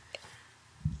exception?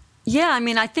 Yeah, I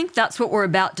mean, I think that's what we're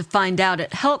about to find out.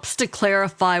 It helps to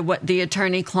clarify what the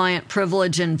attorney-client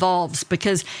privilege involves,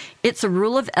 because it's a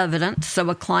rule of evidence, so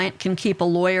a client can keep a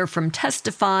lawyer from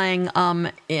testifying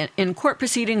in court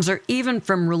proceedings or even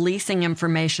from releasing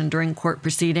information during court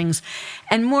proceedings.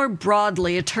 And more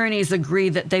broadly, attorneys agree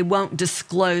that they won't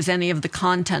disclose any of the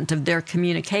content of their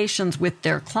communications with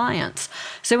their clients.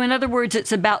 So in other words,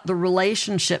 it's about the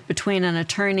relationship between an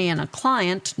attorney and a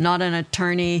client, not an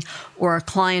attorney or a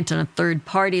client and a third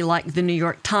party like the New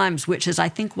York Times, which is, I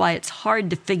think, why it's hard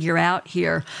to figure out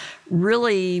here.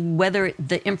 really whether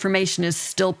the information is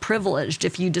still privileged.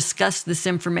 If you discuss this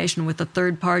information with a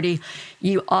third party,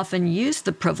 you often use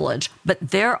the privilege. But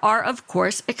there are, of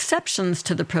course, exceptions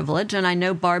to the privilege. And I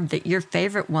know, Barb, that your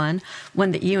favorite one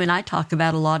that you and I talk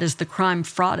about a lot, is the crime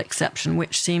fraud exception,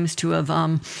 which seems to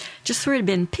have just sort of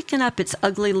been picking up its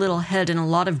ugly little head in a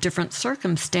lot of different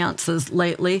circumstances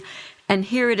lately. And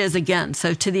here it is again.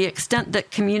 So to the extent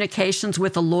that communications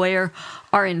with a lawyer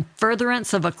are in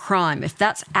furtherance of a crime, if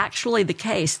that's actually the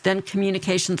case, then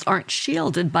communications aren't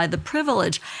shielded by the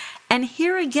privilege. And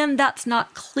here again, that's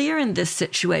not clear in this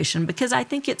situation, because I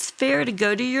think it's fair to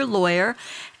go to your lawyer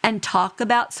and talk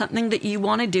about something that you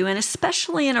want to do, and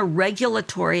especially in a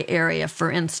regulatory area,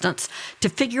 for instance, to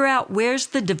figure out where's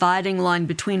the dividing line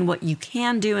between what you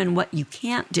can do and what you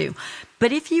can't do.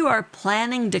 But if you are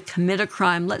planning to commit a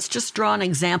crime, let's just draw an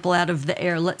example out of the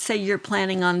air. Let's say you're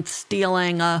planning on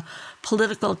stealing a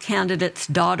political candidate's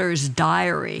daughter's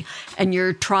diary, and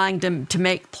you're trying to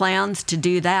make plans to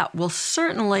do that. Well,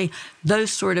 certainly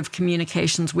those sort of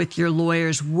communications with your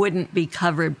lawyers wouldn't be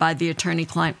covered by the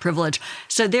attorney-client privilege.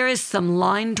 So there is some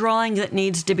line drawing that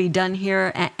needs to be done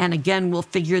here. And again, we'll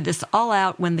figure this all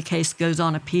out when the case goes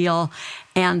on appeal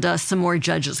and some more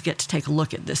judges get to take a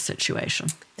look at this situation.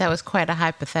 That was quite a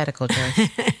hypothetical, Joyce.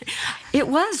 It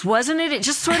was, wasn't it? It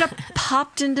just sort of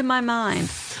popped into my mind.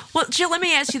 Well, Jill, let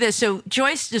me ask you this. So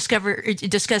Joyce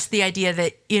discussed the idea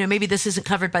that, maybe this isn't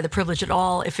covered by the privilege at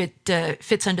all if it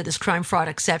fits under this crime fraud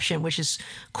exception, which is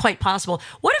quite possible.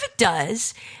 What if it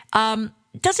does?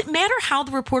 Does it matter how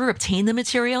the reporter obtained the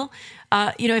material?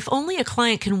 If only a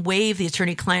client can waive the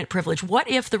attorney-client privilege, what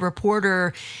if the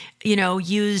reporter,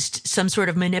 used some sort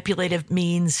of manipulative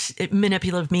means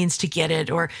to get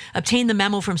it, or obtain the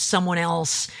memo from someone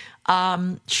else?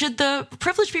 Should the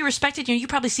privilege be respected? You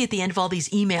probably see at the end of all these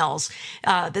emails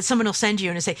that someone will send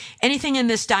you and say, anything in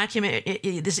this document,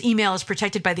 this email is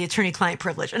protected by the attorney-client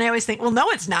privilege. And I always think, well, no,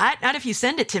 it's not if you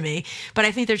send it to me. But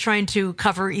I think they're trying to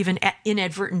cover even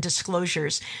inadvertent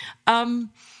disclosures.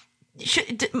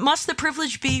 Must the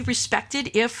privilege be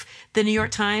respected if the New York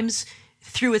Times,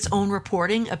 through its own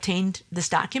reporting, obtained this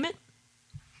document?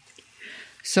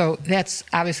 So that's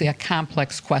obviously a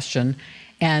complex question.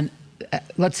 And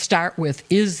let's start with,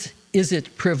 is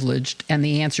it privileged? And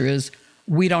the answer is,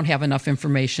 we don't have enough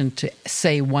information to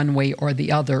say one way or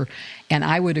the other. And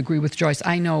I would agree with Joyce.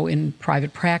 I know in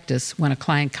private practice, when a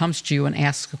client comes to you and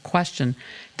asks a question,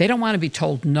 they don't want to be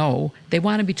told no. They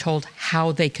want to be told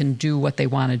how they can do what they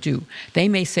want to do. They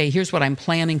may say, here's what I'm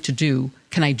planning to do.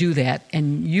 Can I do that?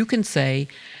 And you can say,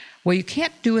 well, you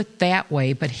can't do it that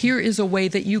way, but here is a way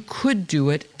that you could do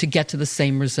it to get to the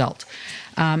same result.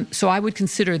 So I would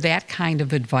consider that kind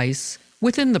of advice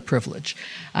within the privilege.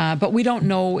 But we don't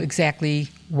know exactly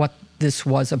what this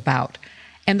was about.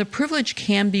 And the privilege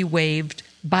can be waived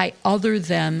by other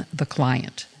than the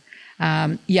client.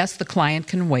 Yes, the client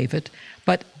can waive it,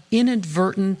 but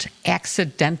inadvertent,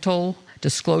 accidental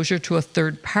disclosure to a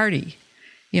third party,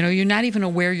 you're not even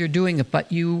aware you're doing it,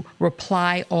 but you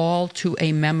reply all to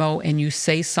a memo and you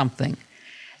say something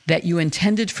that you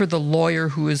intended for the lawyer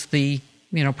who is the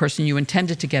person you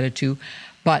intended to get it to.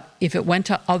 But if it went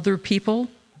to other people,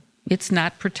 it's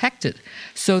not protected.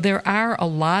 So there are a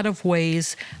lot of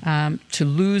ways to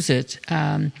lose it.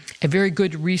 A very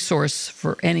good resource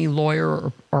for any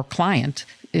lawyer or client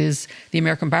is the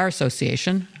American Bar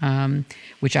Association,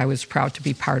 which I was proud to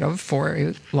be part of for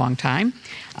a long time.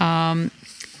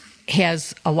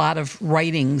 Has a lot of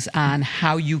writings on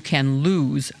how you can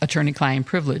lose attorney-client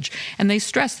privilege. And they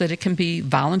stress that it can be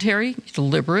voluntary,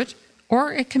 deliberate,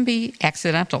 or it can be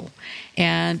accidental.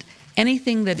 And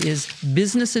anything that is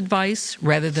business advice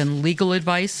rather than legal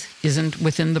advice isn't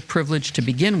within the privilege to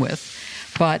begin with.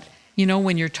 But,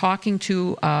 when you're talking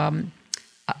to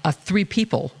three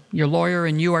people, your lawyer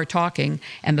and you are talking,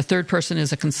 and the third person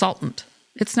is a consultant,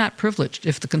 it's not privileged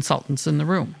if the consultant's in the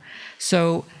room.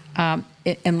 So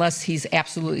unless he's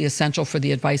absolutely essential for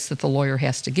the advice that the lawyer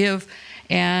has to give.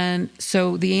 And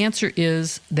so the answer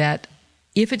is that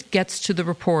if it gets to the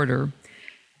reporter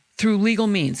through legal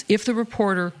means, if the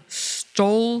reporter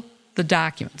stole the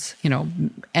documents,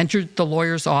 entered the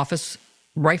lawyer's office,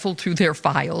 rifled through their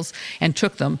files, and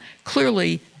took them,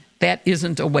 clearly that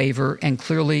isn't a waiver, and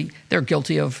clearly they're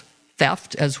guilty of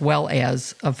theft as well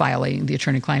as of violating the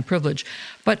attorney-client privilege.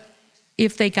 But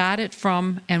if they got it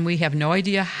from, and we have no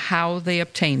idea how they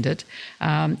obtained it,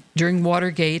 during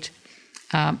Watergate,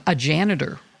 a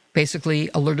janitor basically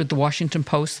alerted the Washington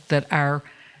Post that our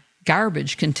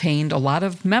garbage contained a lot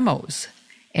of memos.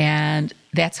 And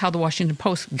that's how the Washington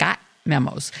Post got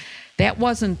memos. That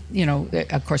wasn't,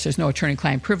 of course, there's no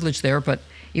attorney-client privilege there, but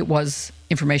it was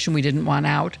information we didn't want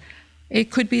out. It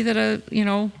could be that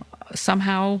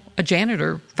somehow a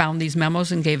janitor found these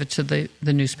memos and gave it to the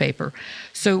newspaper.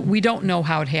 So we don't know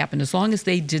how it happened. As long as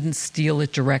they didn't steal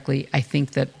it directly, I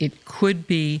think that it could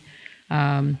be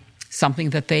something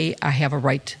that they have a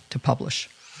right to publish.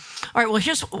 All right. Well,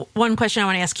 here's one question I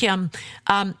want to ask Kim.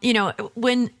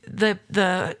 When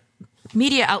the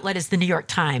media outlet is the New York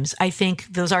Times, I think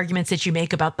those arguments that you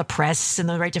make about the press and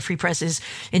the right to free press is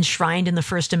enshrined in the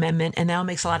First Amendment, and that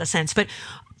makes a lot of sense. But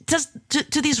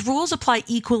do these rules apply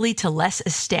equally to less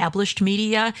established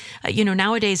media?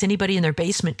 Nowadays, anybody in their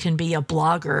basement can be a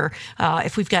blogger.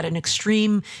 If we've got an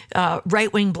extreme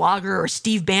right-wing blogger or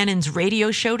Steve Bannon's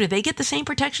radio show, do they get the same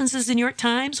protections as the New York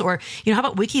Times? Or, how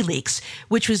about WikiLeaks,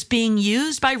 which was being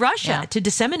used by Russia to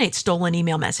disseminate stolen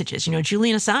email messages?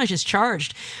 Julian Assange is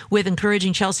charged with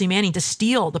encouraging Chelsea Manning to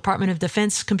steal Department of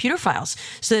Defense computer files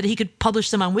so that he could publish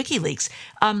them on WikiLeaks.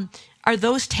 Are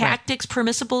those tactics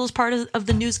permissible as part of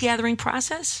the news gathering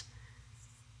process?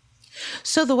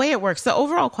 So the way it works, the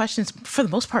overall question is, for the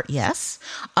most part, yes.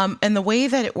 And the way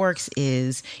that it works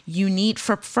is you need,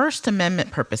 for First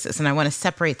Amendment purposes, and I want to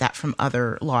separate that from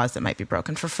other laws that might be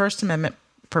broken. For First Amendment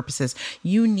purposes,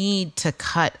 you need to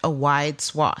cut a wide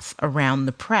swath around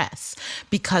the press,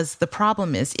 because the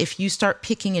problem is if you start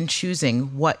picking and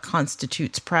choosing what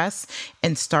constitutes press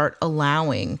and start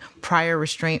allowing prior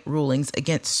restraint rulings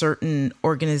against certain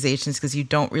organizations because you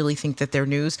don't really think that they're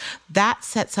news, that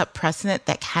sets up precedent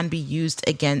that can be used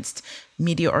against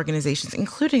media organizations,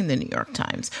 including the New York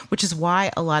Times, which is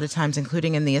why a lot of times,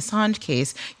 including in the Assange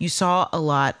case, you saw a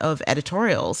lot of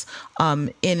editorials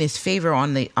in his favor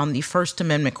on the First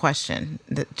Amendment question.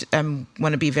 I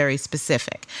want to be very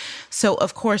specific. So,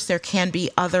 of course, there can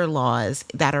be other laws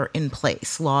that are in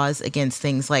place, laws against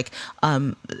things like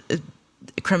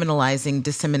criminalizing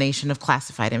dissemination of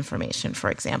classified information, for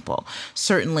example.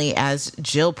 Certainly, as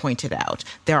Jill pointed out,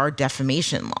 there are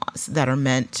defamation laws that are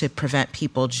meant to prevent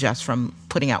people just from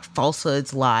putting out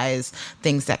falsehoods, lies,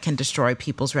 things that can destroy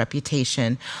people's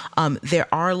reputation. There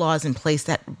are laws in place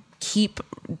that keep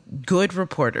good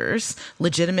reporters,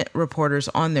 legitimate reporters,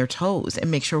 on their toes and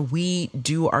make sure we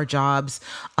do our jobs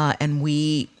and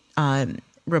we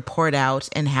report out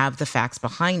and have the facts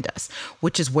behind us,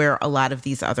 which is where a lot of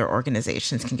these other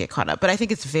organizations can get caught up. But I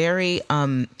think it's very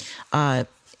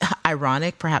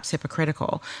ironic, perhaps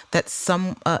hypocritical, that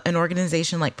an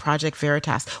organization like Project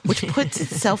Veritas, which puts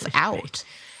itself out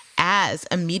as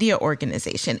a media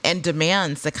organization and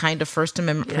demands the kind of First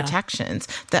Amendment protections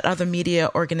that other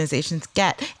media organizations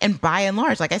get. And by and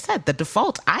large, like I said, the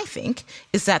default, I think,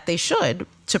 is that they should,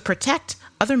 to protect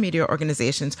other media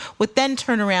organizations, would then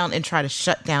turn around and try to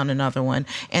shut down another one.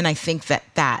 And I think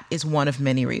that is one of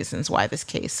many reasons why this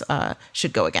case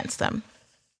should go against them.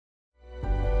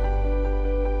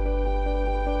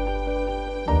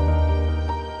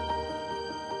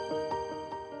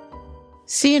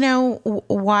 So,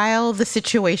 while the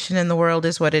situation in the world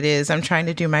is what it is, I'm trying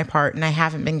to do my part, and I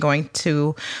haven't been going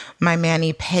to my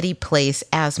mani-pedi place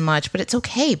as much, but it's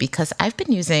okay because I've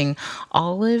been using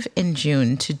Olive and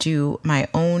June to do my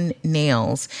own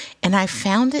nails, and I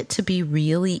found it to be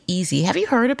really easy. Have you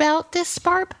heard about this,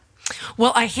 Barb?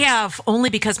 Well, I have, only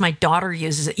because my daughter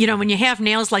uses it. When you have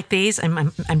nails like these,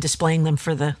 I'm displaying them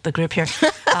for the group here.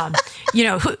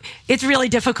 It's really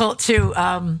difficult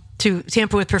to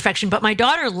tamper with perfection. But my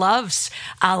daughter loves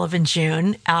Olive and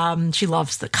June. She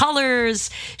loves the colors.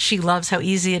 She loves how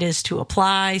easy it is to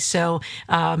apply. So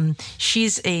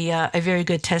she's a very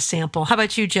good test sample. How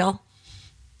about you, Jill?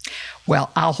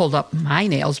 Well, I'll hold up my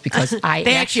nails because I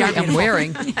actually am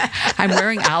wearing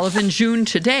Olive and June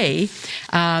today,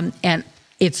 and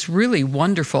it's really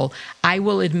wonderful. I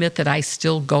will admit that I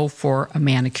still go for a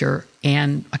manicure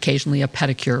and occasionally a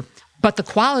pedicure, but the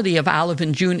quality of Olive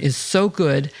and June is so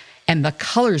good and the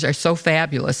colors are so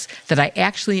fabulous that I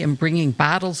actually am bringing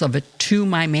bottles of it to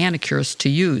my manicurist to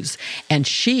use, and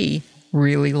she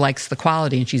really likes the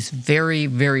quality, and she's very,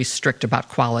 very strict about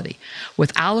quality.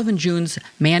 With Olive and June's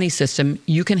Mani system,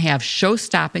 you can have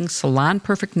show-stopping,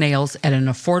 salon-perfect nails at an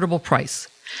affordable price.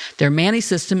 Their Mani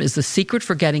system is the secret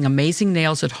for getting amazing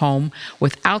nails at home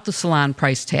without the salon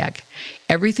price tag.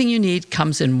 Everything you need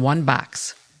comes in one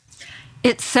box.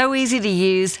 It's so easy to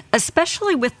use,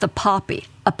 especially with the Poppy,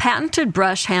 a patented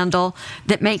brush handle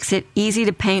that makes it easy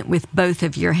to paint with both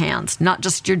of your hands, not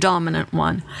just your dominant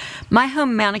one. My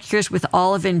home manicures with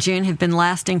Olive and June have been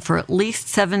lasting for at least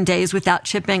 7 days without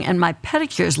chipping, and my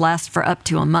pedicures last for up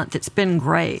to a month. It's been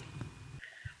great.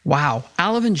 Wow,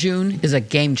 Olive and June is a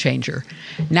game changer.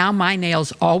 Now my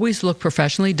nails always look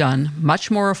professionally done, much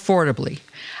more affordably.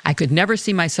 I could never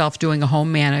see myself doing a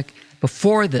home manic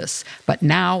before this, but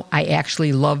now I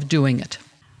actually love doing it.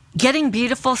 Getting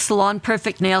beautiful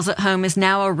salon-perfect nails at home is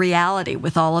now a reality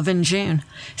with Olive & June.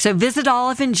 So visit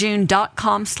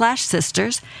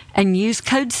oliveandjune.com/sisters and use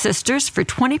code SISTERS for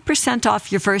 20% off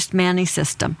your first Mani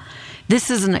system. This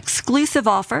is an exclusive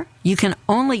offer. You can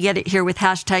only get it here with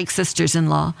hashtag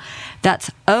SistersInLaw.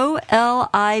 That's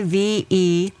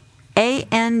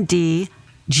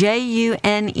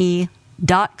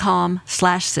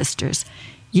oliveandjune.com/sisters.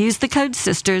 Use the code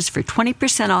SISTERS for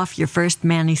 20% off your first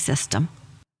Mani system.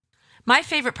 My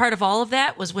favorite part of all of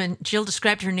that was when Jill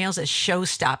described her nails as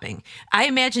show-stopping. I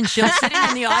imagine Jill sitting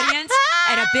in the audience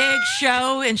at a big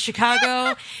show in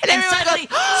Chicago, and suddenly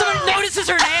someone notices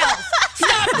her nails.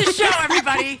 Stop the show,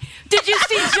 everybody. Did you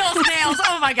see Jill's nails?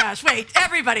 Oh, my gosh. Wait,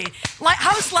 everybody.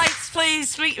 House lights,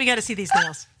 please. We got to see these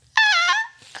nails.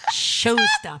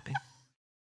 Show-stopping.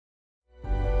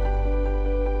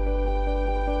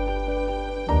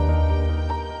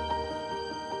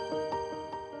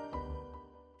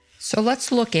 So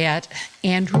let's look at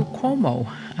Andrew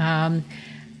Cuomo.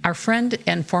 Our friend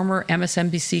and former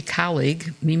MSNBC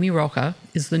colleague, Mimi Rocha,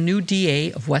 is the new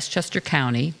DA of Westchester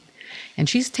County, and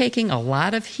she's taking a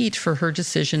lot of heat for her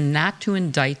decision not to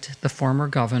indict the former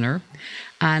governor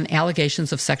on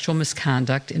allegations of sexual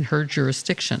misconduct in her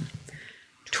jurisdiction.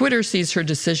 Twitter sees her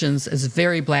decisions as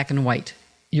very black and white.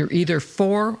 You're either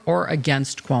for or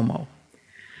against Cuomo.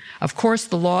 Of course,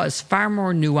 the law is far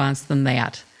more nuanced than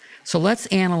that. So let's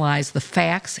analyze the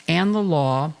facts and the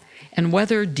law and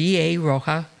whether DA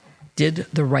Rocha did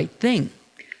the right thing.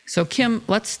 So, Kim,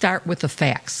 let's start with the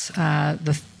facts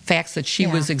that she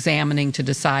was examining to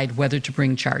decide whether to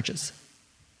bring charges.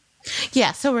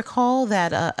 Yeah, so recall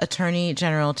that Attorney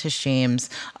General Tish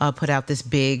James put out this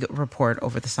big report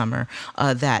over the summer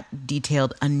that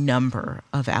detailed a number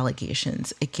of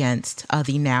allegations against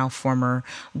the now former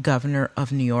governor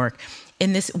of New York.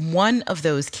 In this, one of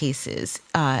those cases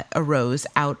arose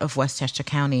out of Westchester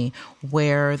County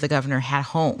where the governor had a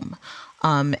home.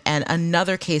 And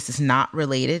another case is not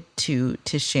related to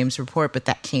Tish James' report, but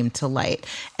that came to light.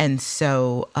 And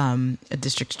so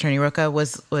District Attorney Rocha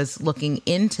was looking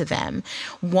into them.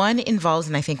 One involves,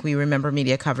 and I think we remember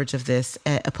media coverage of this,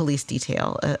 a police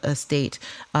detail, a state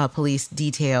police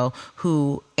detail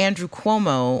who Andrew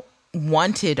Cuomo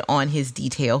wanted on his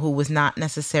detail, who was not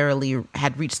necessarily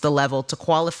had reached the level to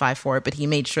qualify for it, but he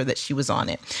made sure that she was on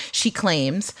it. She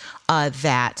claims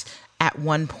that at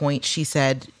one point she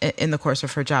said in the course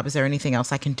of her job, "Is there anything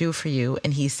else I can do for you?"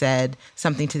 And he said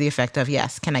something to the effect of,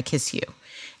 "Yes, can I kiss you?"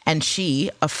 And she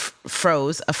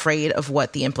froze, afraid of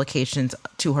what the implications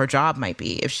to her job might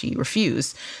be if she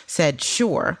refused, said,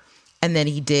 "Sure." And then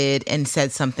he did and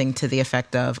said something to the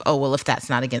effect of, "Oh, well, if that's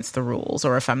not against the rules,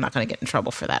 or if I'm not going to get in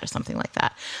trouble for that," or something like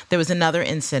that. There was another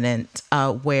incident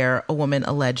where a woman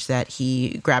alleged that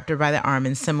he grabbed her by the arm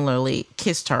and similarly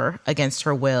kissed her against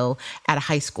her will at a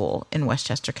high school in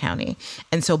Westchester County.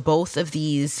 And so both of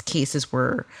these cases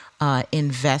were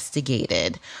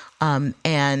investigated.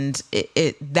 And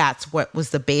that's what was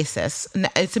the basis.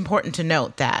 It's important to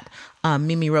note that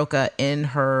Mimi Rocha in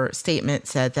her statement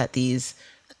said that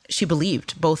she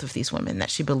believed both of these women, that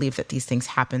she believed that these things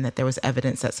happened, that there was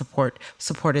evidence that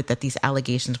supported that these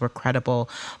allegations were credible,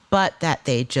 but that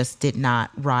they just did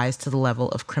not rise to the level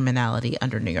of criminality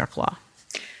under New York law.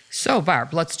 So,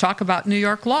 Barb, let's talk about New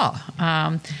York law.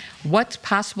 What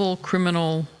possible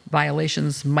criminal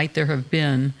violations might there have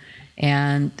been,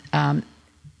 and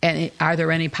are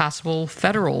there any possible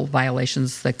federal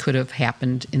violations that could have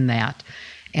happened in that?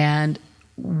 And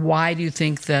why do you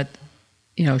think that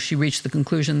she reached the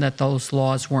conclusion that those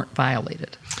laws weren't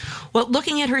violated? Well,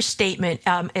 looking at her statement,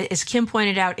 as Kim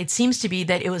pointed out, it seems to be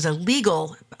that it was a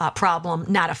legal problem,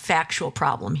 not a factual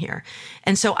problem here.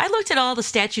 And so I looked at all the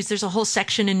statutes. There's a whole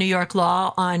section in New York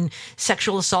law on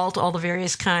sexual assault, all the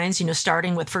various kinds,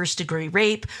 starting with first-degree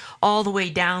rape, all the way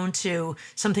down to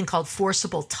something called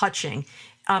forcible touching.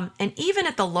 And even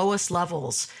at the lowest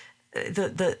levels,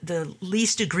 the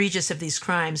least egregious of these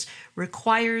crimes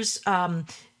requires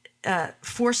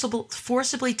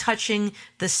forcibly touching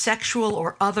the sexual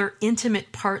or other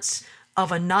intimate parts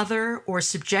of another or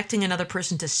subjecting another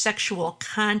person to sexual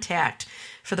contact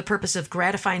for the purpose of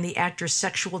gratifying the actor's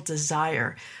sexual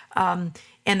desire. And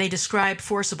they describe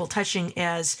forcible touching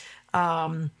as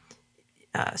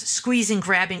squeezing,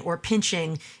 grabbing, or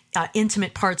pinching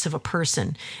intimate parts of a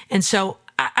person. And so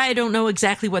I don't know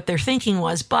exactly what their thinking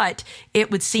was, but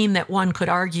it would seem that one could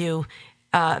argue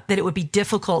that it would be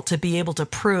difficult to be able to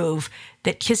prove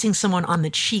that kissing someone on the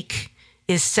cheek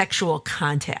is sexual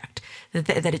contact,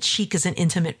 that a cheek is an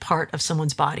intimate part of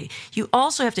someone's body. You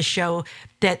also have to show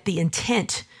that the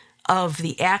intent of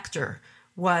the actor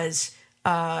was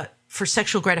for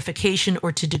sexual gratification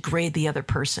or to degrade the other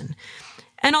person.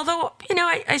 And although,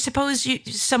 I suppose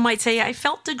some might say, I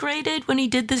felt degraded when he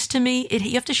did this to me,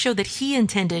 you have to show that he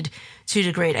intended to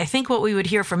degrade. I think what we would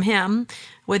hear from him,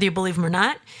 whether you believe him or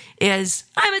not, is,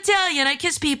 I'm Italian, I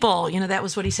kiss people. That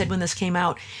was what he said when this came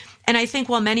out. And I think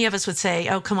while many of us would say,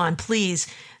 oh, come on, please,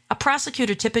 a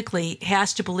prosecutor typically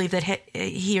has to believe that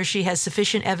he or she has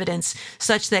sufficient evidence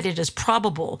such that it is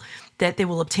probable that they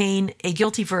will obtain a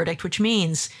guilty verdict, which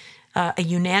means a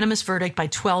unanimous verdict by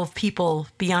 12 people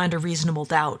beyond a reasonable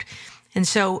doubt. And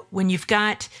so when you've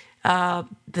got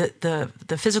the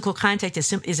physical contact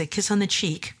is a kiss on the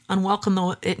cheek, unwelcome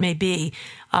though it may be,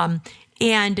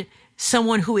 and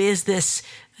someone who is this,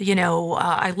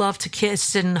 I love to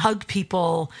kiss and hug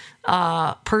people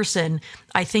person,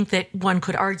 I think that one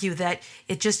could argue that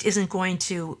it just isn't going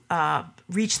to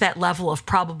reach that level of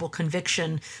probable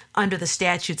conviction under the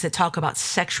statutes that talk about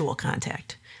sexual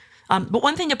contact. But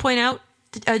one thing to point out,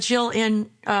 Jill, and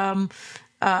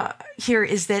here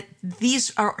is that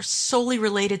these are solely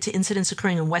related to incidents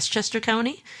occurring in Westchester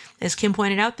County. As Kim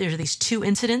pointed out, there are these two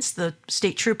incidents, the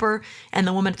state trooper and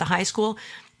the woman at the high school.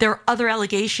 There are other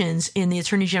allegations in the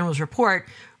Attorney General's report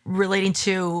relating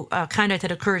to conduct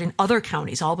that occurred in other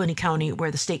counties, Albany County,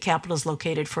 where the state capitol is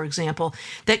located, for example,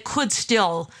 that could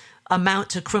still amount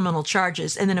to criminal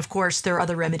charges. And then, of course, there are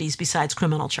other remedies besides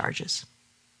criminal charges.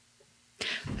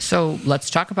 So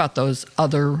let's talk about those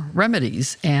other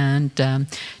remedies. And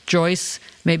Joyce,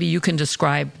 maybe you can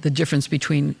describe the difference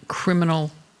between criminal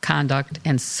conduct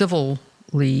and civilly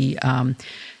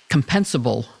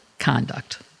compensable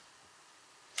conduct.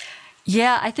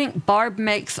 Yeah, I think Barb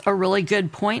makes a really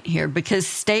good point here because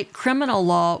state criminal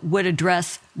law would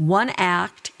address one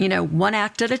act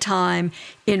at a time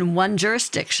in one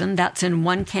jurisdiction, that's in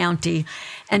one county,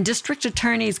 and district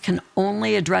attorneys can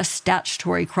only address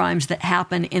statutory crimes that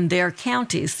happen in their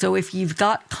counties. So if you've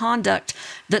got conduct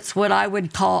that's what I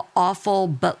would call awful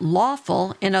but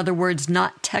lawful, in other words,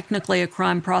 not technically a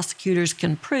crime prosecutors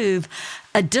can prove,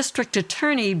 a district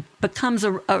attorney becomes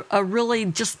a really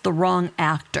just the wrong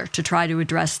actor to try to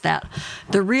address that.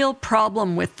 The real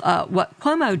problem with what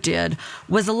Cuomo did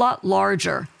was a lot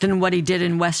larger than what he did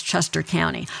in Westchester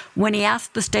County. When he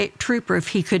asked the state trooper if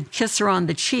he could kiss her on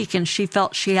the cheek and she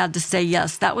felt she had to say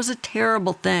yes, that was a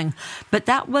terrible thing. But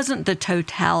that wasn't the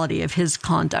totality of his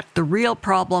conduct. The real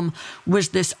problem was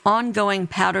this ongoing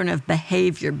pattern of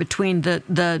behavior between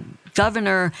the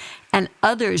governor and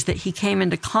others that he came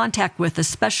into contact with,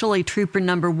 especially Trooper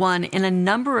Number 1, in a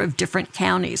number of different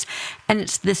counties. And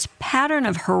it's this pattern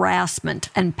of harassment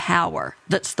and power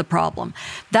that's the problem.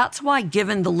 That's why,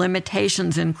 given the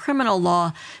limitations in criminal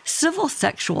law, civil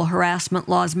sexual harassment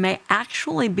laws may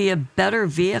actually be a better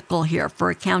vehicle here for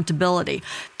accountability.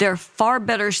 They're far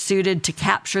better suited to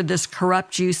capture this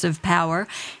corrupt use of power.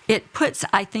 It puts,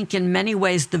 I think, in many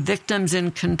ways, the victims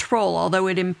in control, although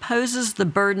it imposes the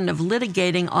burden of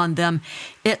litigating on them.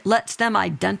 It lets them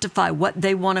identify what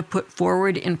they want to put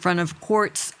forward in front of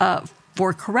courts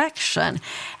for correction.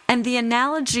 And the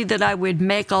analogy that I would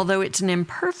make, although it's an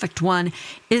imperfect one,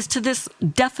 is to this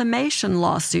defamation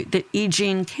lawsuit that E.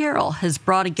 Jean Carroll has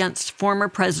brought against former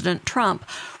President Trump,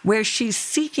 where she's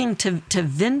seeking to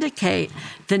vindicate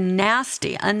the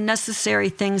nasty, unnecessary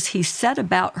things he said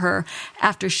about her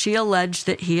after she alleged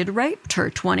that he had raped her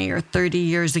 20 or 30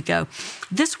 years ago.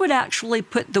 This would actually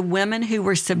put the women who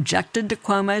were subjected to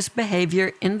Cuomo's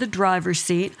behavior in the driver's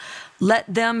seat,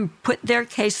 let them put their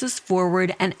cases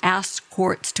forward, and ask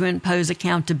courts to impose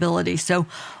accountability. So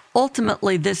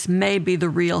ultimately, this may be the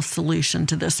real solution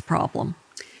to this problem.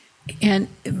 And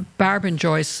Barb and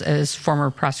Joyce, as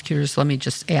former prosecutors, let me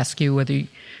just ask you whether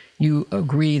you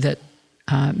agree that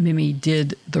Mimi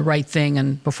did the right thing.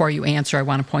 And before you answer, I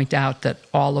want to point out that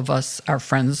all of us are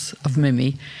friends of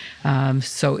Mimi.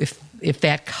 So if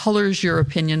that colors your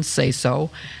opinion, say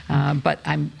so. But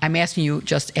I'm asking you,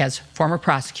 just as former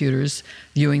prosecutors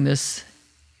viewing this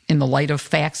in the light of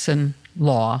facts and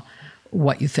law,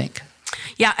 what you think.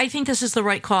 Yeah, I think this is the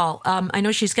right call. I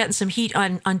know she's gotten some heat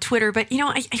on Twitter, but,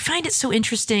 I find it so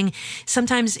interesting.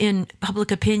 Sometimes in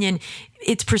public opinion,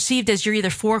 it's perceived as you're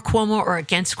either for Cuomo or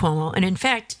against Cuomo. And in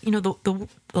fact,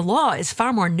 the law is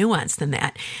far more nuanced than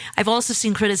that. I've also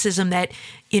seen criticism that,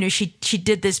 she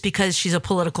did this because she's a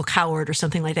political coward or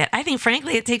something like that. I think,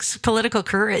 frankly, it takes political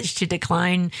courage to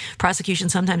decline prosecution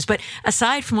sometimes. But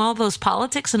aside from all those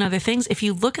politics and other things, if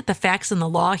you look at the facts in the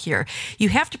law here, you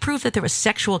have to prove that there was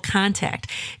sexual contact.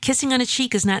 Kissing on a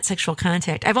cheek is not sexual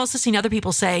contact. I've also seen other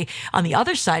people say on the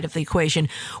other side of the equation,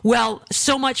 well,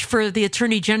 so much for the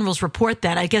Attorney General's report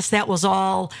then. I guess that was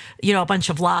all, a bunch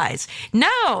of lies.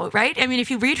 No, right? I mean, if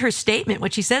you read her statement,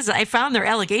 what she says, I found their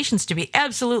allegations to be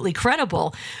absolutely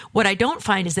credible. What I don't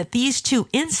find is that these two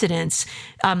incidents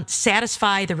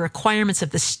satisfy the requirements of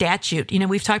the statute.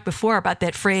 We've talked before about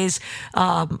that phrase,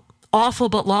 awful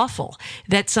but lawful,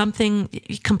 that something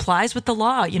complies with the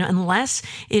law, unless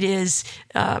it is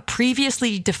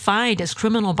previously defined as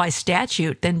criminal by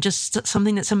statute, then just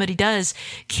something that somebody does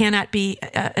cannot be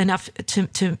enough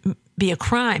to be a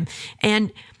crime.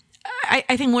 And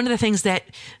I think one of the things that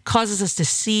causes us to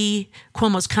see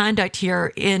Cuomo's conduct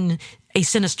here in a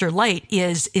sinister light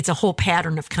is it's a whole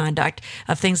pattern of conduct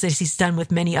of things that he's done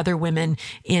with many other women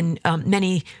in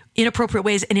many inappropriate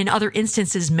ways, and in other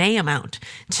instances may amount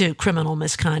to criminal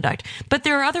misconduct. But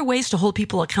there are other ways to hold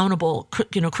people accountable.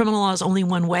 Criminal law is only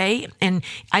one way, and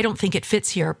I don't think it fits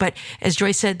here. But as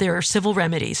Joyce said, there are civil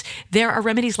remedies. There are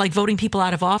remedies like voting people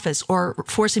out of office or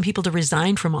forcing people to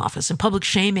resign from office and public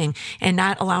shaming and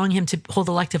not allowing him to hold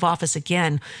elective office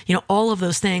again. All of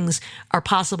those things are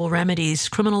possible remedies.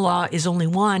 Criminal law is only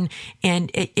one,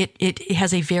 and it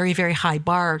has a very, very high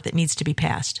bar that needs to be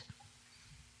passed.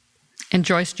 And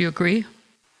Joyce, do you agree?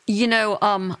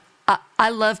 I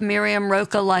love Miriam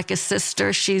Rocha like a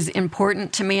sister. She's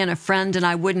important to me and a friend, and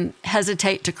I wouldn't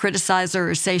hesitate to criticize her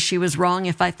or say she was wrong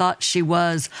if I thought she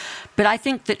was. But I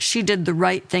think that she did the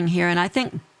right thing here, and I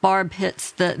think Barb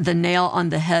hits the nail on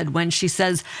the head when she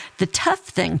says the tough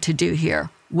thing to do here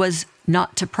was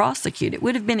not to prosecute. It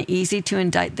would have been easy to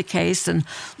indict the case and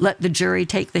let the jury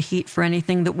take the heat for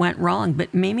anything that went wrong.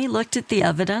 But Mimi looked at the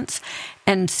evidence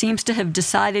and seems to have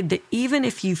decided that even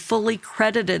if you fully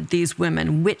credited these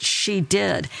women, which she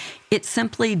did, it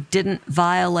simply didn't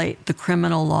violate the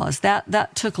criminal laws.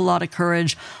 That took a lot of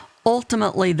courage.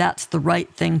 Ultimately, that's the right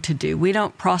thing to do. We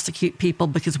don't prosecute people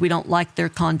because we don't like their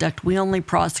conduct. We only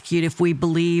prosecute if we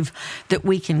believe that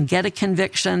we can get a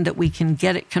conviction, that we can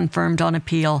get it confirmed on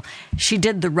appeal. She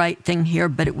did the right thing here,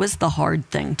 but it was the hard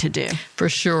thing to do. For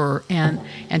sure. And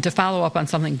to follow up on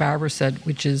something Barbara said,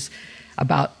 which is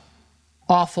about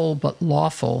awful but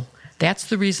lawful, that's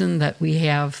the reason that we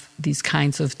have these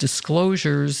kinds of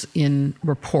disclosures in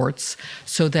reports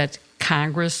so that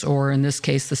Congress, or in this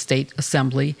case, the state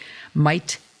assembly,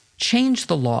 might change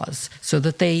the laws so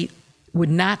that they would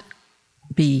not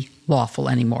be lawful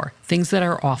anymore. Things that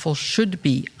are awful should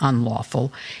be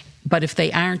unlawful, but if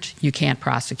they aren't, you can't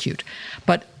prosecute.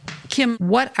 But Kim,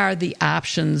 what are the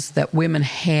options that women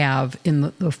have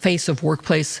in the face of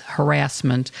workplace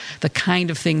harassment, the kind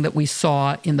of thing that we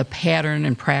saw in the pattern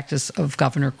and practice of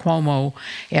Governor Cuomo,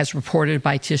 as reported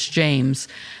by Tish James?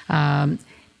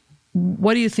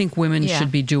 What do you think women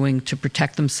should be doing to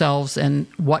protect themselves, and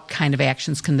what kind of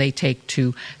actions can they take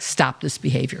to stop this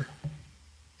behavior?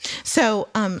 So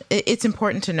it's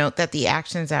important to note that the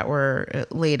actions that were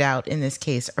laid out in this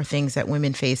case are things that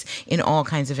women face in all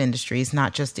kinds of industries,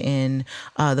 not just in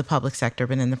the public sector,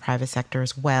 but in the private sector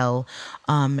as well.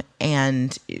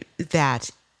 And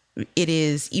that it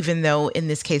is, even though in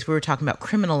this case we were talking about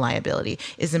criminal liability,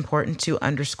 is important to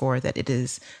underscore that it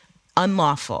is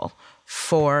unlawful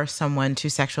for someone to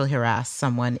sexually harass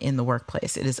someone in the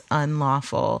workplace. It is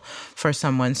unlawful for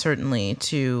someone, certainly,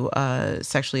 to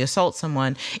sexually assault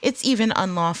someone. It's even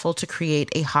unlawful to create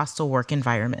a hostile work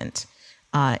environment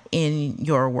in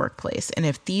your workplace. And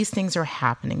if these things are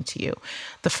happening to you,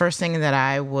 the first thing that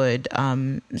I would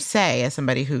say, as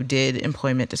somebody who did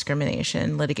employment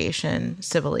discrimination litigation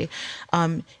civilly,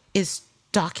 is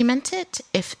document it.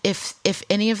 If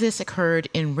any of this occurred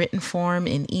in written form,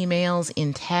 in emails,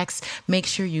 in text, make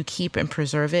sure you keep and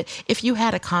preserve it. If you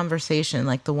had a conversation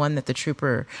like the one that the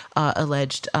trooper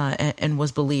alleged and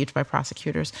was believed by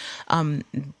prosecutors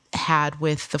had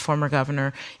with the former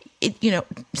governor,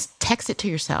 text it to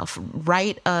yourself,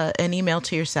 write an email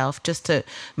to yourself just to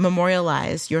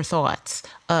memorialize your thoughts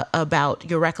about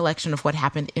your recollection of what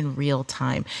happened in real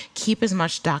time. Keep as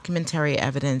much documentary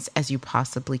evidence as you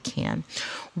possibly can.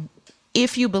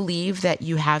 If you believe that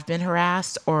you have been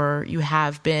harassed, or you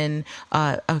have been,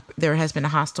 there has been a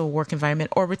hostile work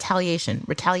environment, or retaliation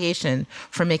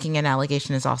for making an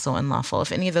allegation is also unlawful.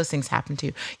 If any of those things happen to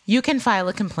you, you can file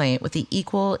a complaint with the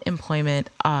Equal Employment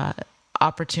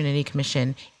Opportunity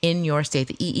Commission in your state,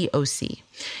 the EEOC.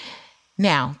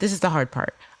 Now, this is the hard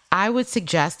part. I would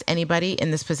suggest anybody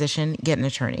in this position get an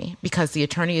attorney, because the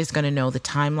attorney is going to know the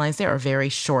timelines. There are very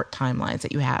short timelines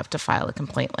that you have to file a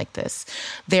complaint like this.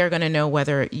 They're going to know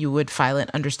whether you would file it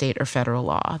under state or federal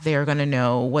law. They are going to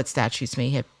know what statutes may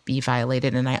be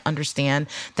violated. And I understand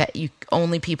that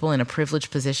only people in a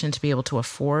privileged position to be able to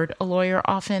afford a lawyer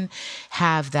often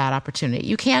have that opportunity.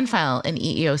 You can file an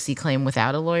EEOC claim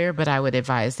without a lawyer, but I would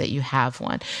advise that you have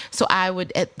one. So I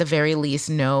would, at the very least,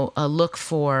 look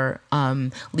for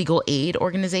legal aid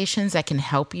organizations that can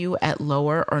help you at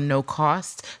lower or no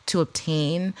cost to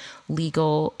obtain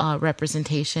legal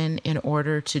representation in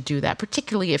order to do that,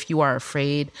 particularly if you are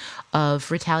afraid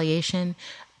of retaliation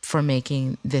for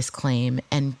making this claim,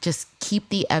 and just keep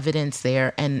the evidence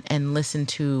there and listen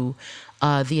to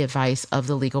the advice of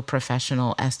the legal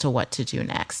professional as to what to do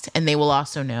next. And a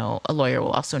lawyer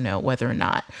will also know whether or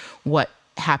not what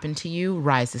happened to you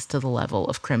rises to the level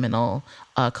of criminal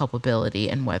culpability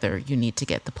and whether you need to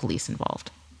get the police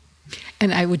involved.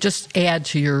 And I would just add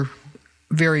to your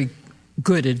very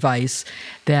good advice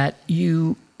that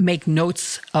you make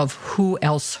notes of who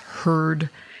else heard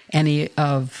any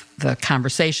of the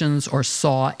conversations or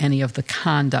saw any of the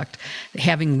conduct.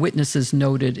 Having witnesses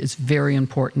noted is very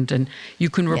important. And you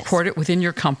can report it within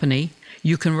your company.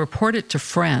 You can report it to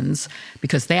friends,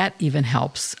 because that even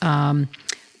helps.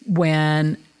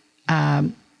 When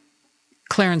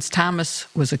Clarence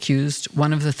Thomas was accused,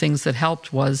 one of the things that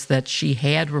helped was that she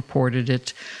had reported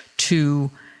it to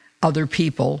other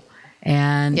people.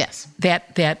 And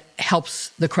that helps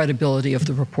the credibility of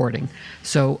the reporting.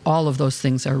 So all of those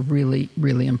things are really,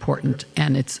 really important.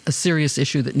 And it's a serious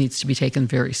issue that needs to be taken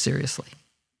very seriously.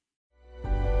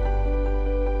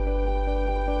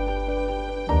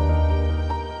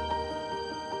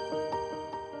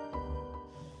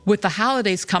 With the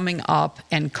holidays coming up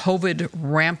and COVID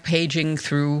rampaging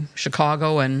through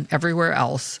Chicago and everywhere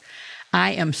else,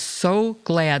 I am so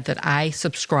glad that I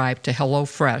subscribe to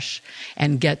HelloFresh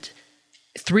and get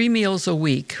 3 meals a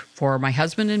week for my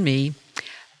husband and me,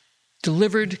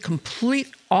 delivered complete,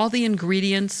 all the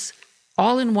ingredients,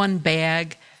 all in one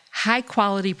bag, high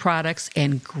quality products,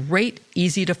 and great,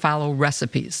 easy to follow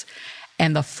recipes.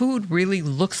 And the food really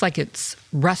looks like it's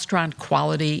restaurant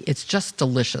quality. It's just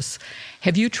delicious.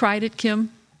 Have you tried it,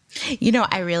 Kim?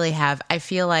 I really have. I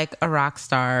feel like a rock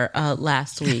star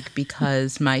last week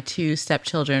because my 2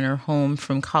 stepchildren are home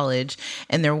from college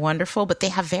and they're wonderful, but they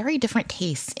have very different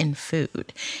tastes in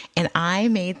food. And I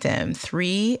made them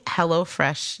 3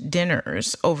 HelloFresh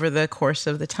dinners over the course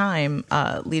of the time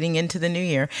leading into the new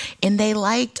year. And they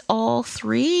liked all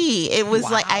 3. It was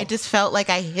like, I just felt like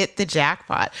I hit the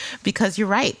jackpot, because you're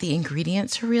right. The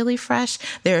ingredients are really fresh.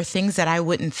 There are things that I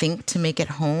wouldn't think to make at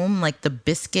home, like the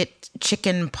biscuit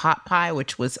chicken pot pie,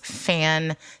 which was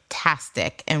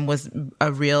fantastic and was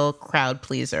a real crowd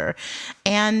pleaser.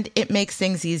 And it makes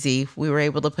things easy. We were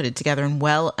able to put it together in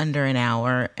well under an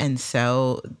hour. And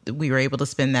so we were able to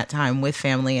spend that time with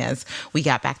family as we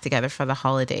got back together for the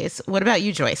holidays. What about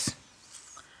you, Joyce?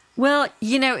 Well,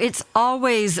 it's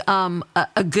always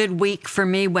a good week for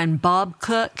me when Bob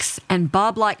cooks, and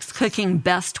Bob likes cooking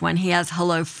best when he has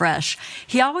HelloFresh.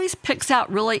 He always picks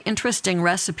out really interesting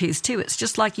recipes, too. It's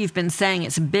just like you've been saying,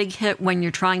 it's a big hit when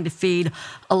you're trying to feed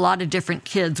a lot of different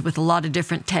kids with a lot of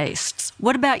different tastes.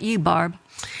 What about you, Barb?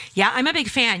 Yeah, I'm a big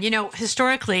fan.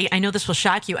 Historically, I know this will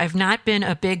shock you, I've not been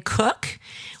a big cook.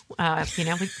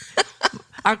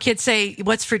 Our kids say,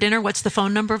 "What's for dinner? What's the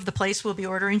phone number of the place we'll be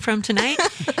ordering from tonight?"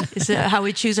 is how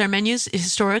we choose our menus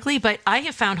historically. But I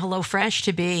have found HelloFresh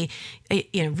to be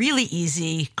really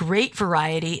easy, great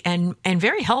variety, and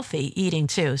very healthy eating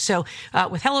too. So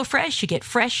with HelloFresh, you get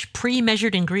fresh,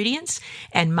 pre-measured ingredients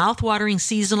and mouth-watering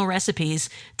seasonal recipes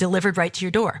delivered right to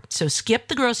your door. So skip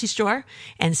the grocery store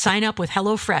and sign up with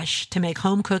HelloFresh to make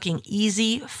home cooking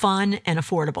easy, fun, and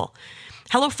affordable.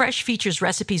 HelloFresh features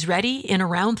recipes ready in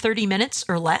around 30 minutes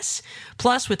or less.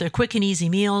 Plus, with their quick and easy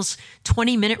meals,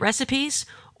 20-minute recipes,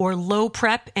 or low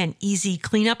prep and easy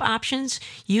cleanup options,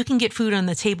 you can get food on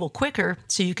the table quicker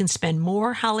so you can spend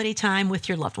more holiday time with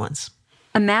your loved ones.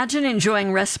 Imagine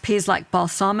enjoying recipes like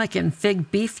balsamic and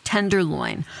fig beef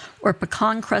tenderloin or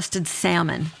pecan-crusted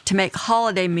salmon to make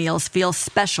holiday meals feel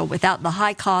special without the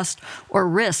high cost or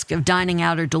risk of dining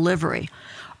out or delivery.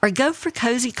 Or go for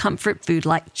cozy comfort food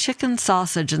like chicken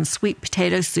sausage and sweet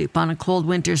potato soup on a cold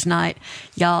winter's night.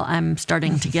 Y'all, I'm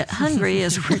starting to get hungry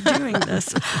as we're doing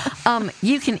this.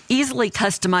 You can easily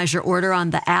customize your order on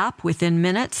the app within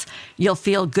minutes. You'll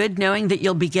feel good knowing that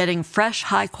you'll be getting fresh,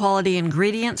 high-quality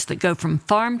ingredients that go from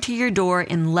farm to your door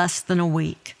in less than a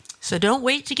week. So don't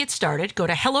wait to get started. Go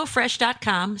to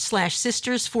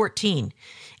HelloFresh.com/sisters14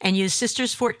 and use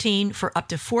Sisters14 for up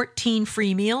to 14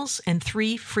 free meals and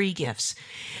 3 free gifts.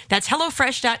 That's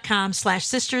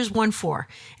HelloFresh.com/sisters14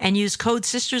 and use code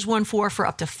Sisters14 for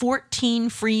up to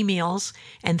 14 free meals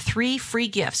and 3 free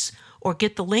gifts, or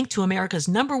get the link to America's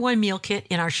 #1 meal kit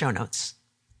in our show notes.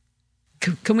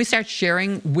 can we start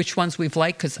sharing which ones we've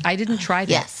liked? Because I didn't try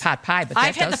the Yes. pot pie, but that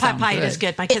I've had does the pot sound pie. good. It is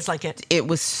good. My kids like it. It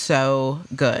was so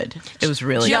good. It was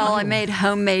really Jill, good. I made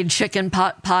homemade chicken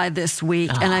pot pie this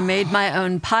week, and I made my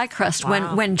own pie crust.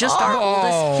 When just our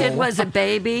oldest kid was a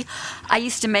baby, I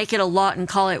used to make it a lot and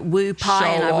call it woo pie,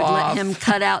 and I would let him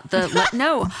cut out the.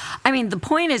 No, I mean the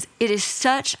point is, it is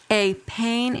such a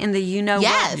pain in the Yes.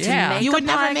 what to Yeah. make You a would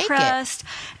never pie make it. crust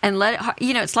and let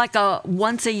it. It's like a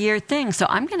once a year thing. So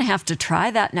I'm going to have to try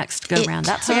that next go round.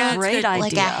 That's a Yeah, it's great good. idea.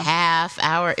 like a half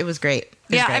hour. It was great. It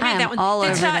was Yeah, great. I made I that am one. all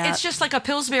It's, over that. it's just like a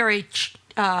Pillsbury.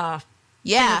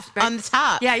 Yeah, right? on the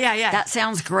top. Yeah. That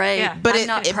sounds great. Yeah. But I'm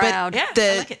not proud. Yeah, the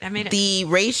I like it. I made it. the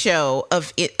ratio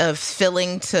of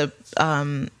filling to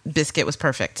biscuit was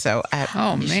perfect. So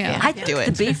Oh, man. I do think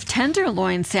it. the beef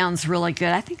tenderloin sounds really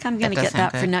good. I think I'm going to does get that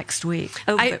sound for good. next week.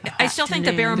 Oh, I still think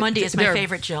the barramundi is my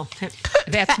favorite, Jill.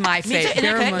 That's my Me too. favorite. Isn't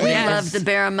it good? Barramundi We I is- love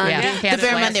the barramundi. Yeah. the Had it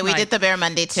last barramundi. We night. did the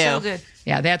barramundi too. So good.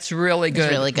 Yeah, that's really good.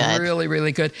 really good. Really,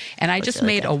 really good. And I just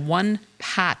really made good. a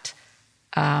one-pot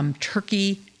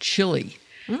turkey chili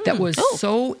that was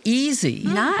so easy.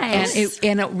 Nice.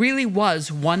 And it really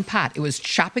was one pot. It was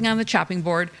chopping on the chopping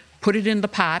board, put it in the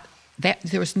pot.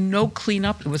 There was no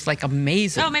cleanup. It was like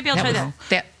amazing. Oh, maybe I'll try was-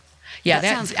 that. Yeah,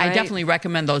 That sounds I great. definitely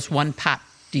recommend those one-pot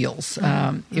deals.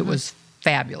 It was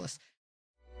fabulous.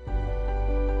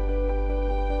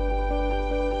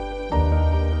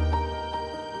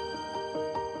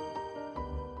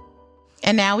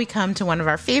 And now we come to one of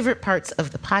our favorite parts of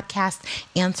the podcast,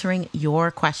 answering your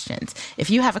questions.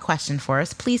 If you have a question for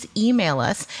us, please email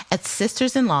us at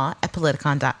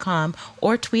sistersinlaw@politicon.com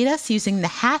or tweet us using the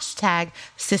hashtag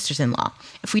sistersinlaw.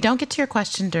 If we don't get to your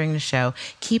question during the show,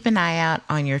 keep an eye out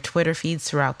on your Twitter feeds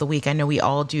throughout the week. I know we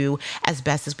all do as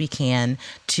best as we can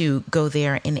to go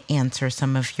there and answer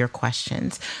some of your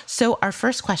questions. So our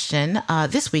first question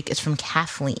this week is from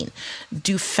Kathleen.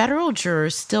 Do federal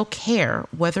jurors still care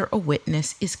whether a witness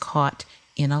is caught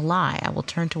in a lie? I will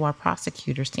turn to our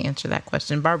prosecutors to answer that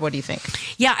question. Barb, what do you think?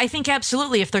 Yeah, I think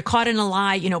absolutely. If they're caught in a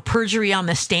lie, perjury on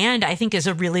the stand, I think is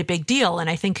a really big deal. And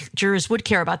I think jurors would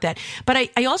care about that. But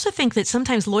I also think that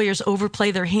sometimes lawyers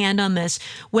overplay their hand on this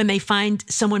when they find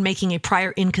someone making a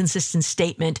prior inconsistent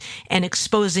statement and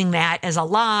exposing that as a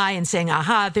lie and saying,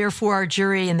 aha, therefore our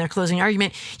jury in their closing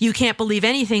argument, you can't believe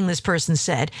anything this person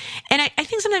said. And I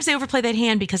think sometimes they overplay that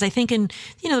hand because I think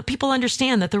people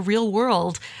understand that the real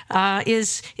world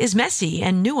is messy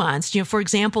and nuanced. For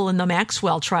example, in the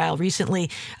Maxwell trial recently,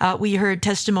 we heard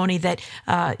testimony that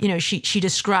she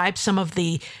described some of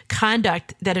the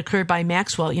conduct that occurred by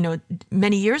Maxwell,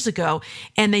 many years ago,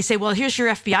 and they say, well, here's your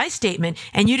FBI statement,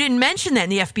 and you didn't mention that in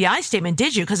the FBI statement,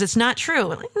 did you? Because it's not true.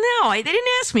 Like, no, they didn't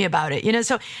ask me about it.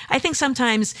 So I think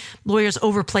sometimes lawyers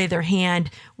overplay their hand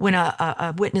when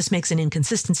a witness makes an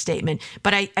inconsistent statement,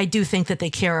 but I do think that they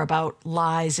care about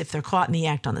lies if they're caught in the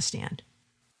act on the stand.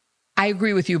 I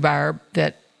agree with you, Barb,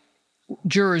 that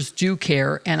jurors do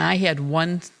care. And I had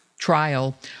one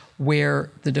trial where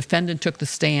the defendant took the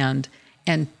stand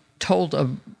and told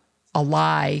a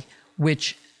lie,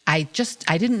 which I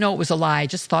didn't know it was a lie. I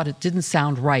just thought it didn't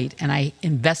sound right. And I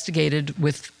investigated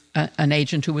with an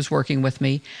agent who was working with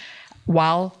me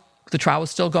while the trial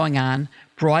was still going on,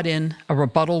 brought in a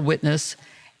rebuttal witness,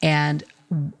 and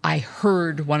I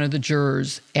heard one of the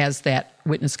jurors, as that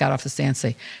witness got off the stand,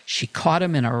 say, she caught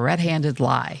him in a red-handed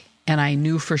lie. And I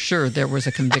knew for sure there was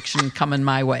a conviction coming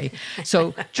my way.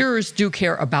 So jurors do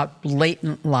care about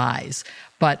blatant lies.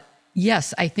 But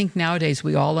yes, I think nowadays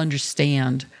we all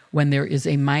understand when there is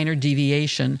a minor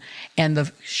deviation. And the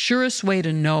surest way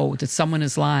to know that someone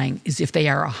is lying is if they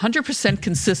are 100%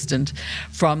 consistent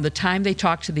from the time they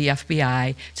talk to the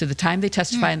FBI, to the time they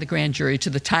testify in the grand jury, to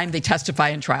the time they testify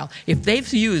in trial. If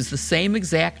they've used the same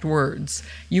exact words,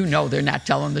 they're not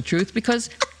telling the truth because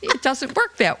it doesn't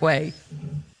work that way.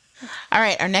 All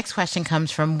right, our next question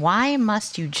comes from Why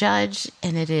Must You Judge?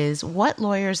 And it is, what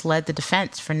lawyers led the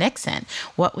defense for Nixon?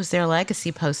 What was their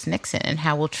legacy post-Nixon? And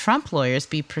how will Trump lawyers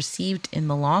be perceived in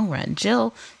the long run?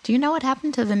 Jill, do you know what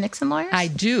happened to the Nixon lawyers? I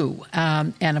do.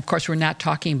 And of course, we're not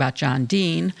talking about John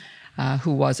Dean,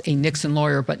 who was a Nixon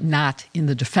lawyer, but not in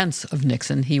the defense of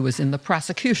Nixon. He was in the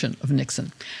prosecution of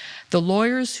Nixon. The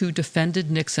lawyers who defended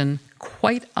Nixon,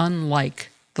 quite unlike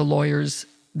the lawyers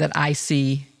that I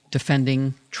see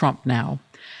defending Trump now,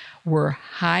 were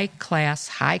high-class,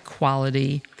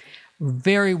 high-quality,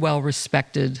 very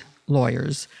well-respected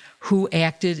lawyers who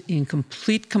acted in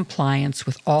complete compliance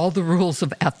with all the rules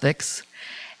of ethics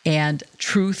and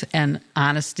truth and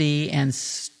honesty and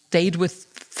stayed with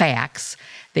facts.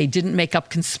 They didn't make up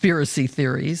conspiracy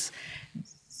theories.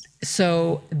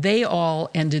 So they all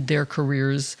ended their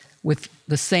careers with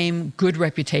the same good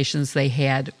reputations they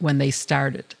had when they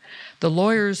started. The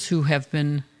lawyers who have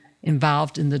been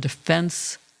involved in the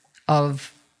defense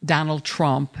of Donald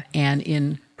Trump and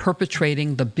in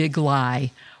perpetrating the big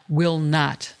lie will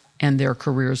not end their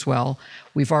careers well.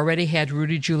 We've already had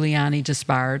Rudy Giuliani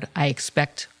disbarred. I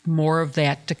expect more of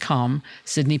that to come.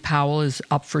 Sidney Powell is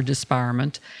up for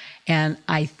disbarment. And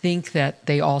I think that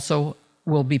they also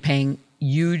will be paying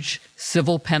huge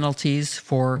civil penalties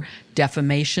for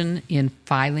defamation in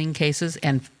filing cases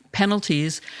and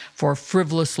penalties for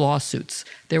frivolous lawsuits.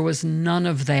 There was none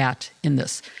of that in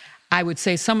this. I would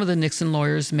say some of the Nixon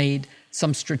lawyers made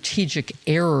some strategic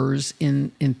errors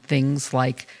in things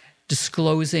like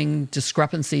disclosing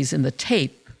discrepancies in the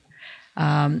tape.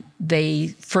 They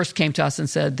first came to us and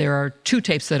said, there are 2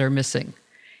 tapes that are missing.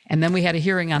 And then we had a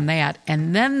hearing on that.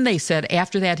 And then they said,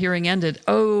 after that hearing ended,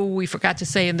 oh, we forgot to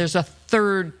say, and there's a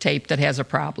 3rd tape that has a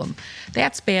problem.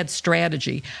 That's bad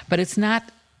strategy, but it's not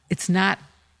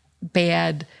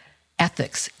bad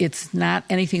ethics. It's not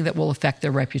anything that will affect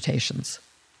their reputations.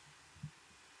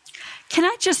 Can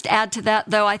I just add to that,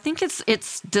 though? I think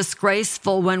it's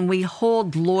disgraceful when we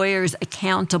hold lawyers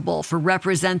accountable for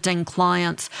representing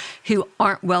clients who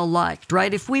aren't well liked,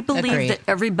 right? If we believe Agreed. that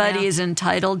everybody is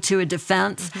entitled to a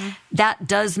defense, that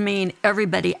does mean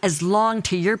everybody, as long,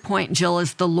 to your point, Jill,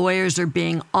 as the lawyers are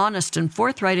being honest and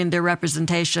forthright in their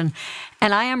representation.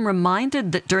 And I am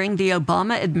reminded that during the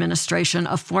Obama administration,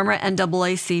 a former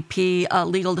NAACP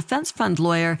legal defense fund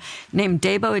lawyer named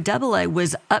Debo Adebele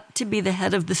was up to be the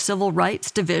head of the Civil Rights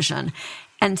Division.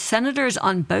 And senators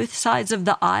on both sides of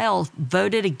the aisle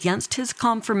voted against his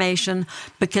confirmation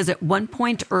because at one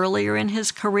point earlier in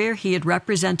his career, he had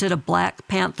represented a Black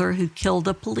Panther who killed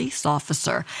a police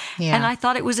officer. Yeah. And I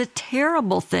thought it was a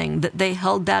terrible thing that they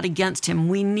held that against him.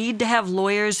 We need to have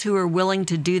lawyers who are willing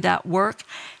to do that work.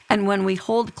 And when we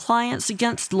hold clients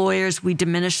against lawyers, we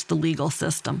diminish the legal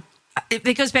system.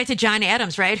 It goes back to John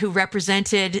Adams, right, who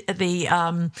represented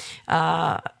the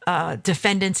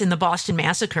defendants in the Boston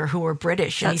Massacre who were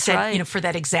British. And That's he said, right. for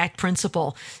that exact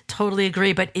principle. Totally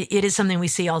agree. But it is something we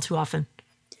see all too often.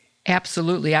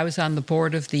 Absolutely. I was on the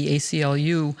board of the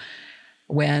ACLU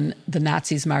when the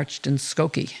Nazis marched in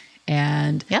Skokie.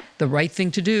 And the right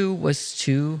thing to do was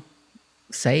to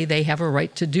say they have a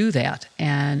right to do that.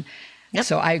 And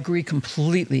so I agree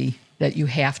completely that you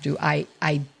have to. I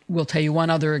will tell you one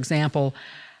other example.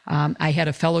 I had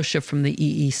a fellowship from the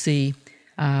EEC,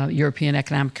 European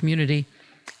Economic Community,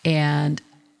 and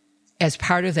as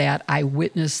part of that, I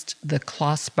witnessed the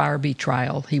Klaus Barbie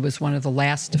trial. He was one of the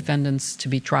last defendants to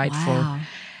be tried for.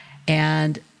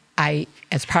 And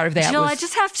as part of that Jill, I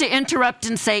just have to interrupt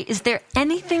and say, is there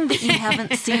anything that you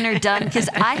haven't seen or done? Because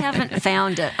I haven't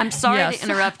found it. I'm sorry to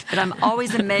interrupt, but I'm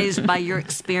always amazed by your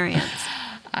experience.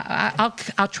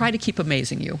 I'll try to keep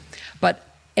amazing you. But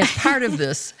as part of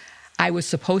this, I was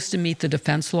supposed to meet the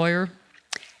defense lawyer,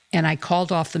 and I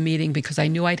called off the meeting because I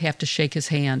knew I'd have to shake his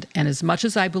hand. And as much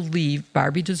as I believe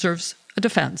Barbie deserves a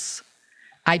defense,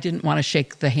 I didn't want to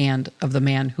shake the hand of the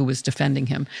man who was defending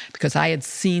him because I had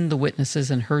seen the witnesses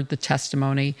and heard the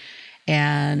testimony,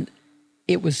 and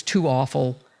it was too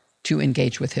awful to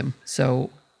engage with him. So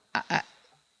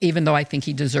even though I think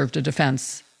he deserved a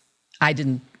defense, I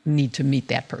didn't need to meet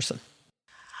that person.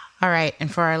 All right.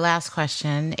 And for our last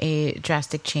question, a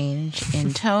drastic change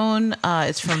in tone.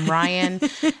 It's from Ryan.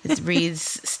 It reads,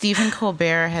 Stephen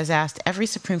Colbert has asked every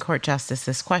Supreme Court justice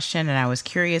this question, and I was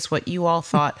curious what you all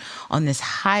thought on this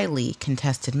highly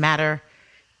contested matter.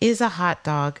 Is a hot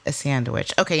dog a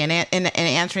sandwich? Okay, and in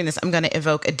answering this, I'm going to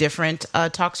evoke a different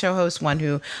talk show host, one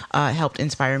who helped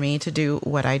inspire me to do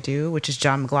what I do, which is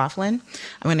John McLaughlin.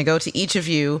 I'm going to go to each of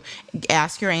you,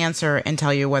 ask your answer, and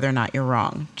tell you whether or not you're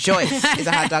wrong. Joyce, is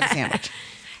a hot dog a sandwich?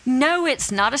 No,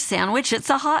 it's not a sandwich. It's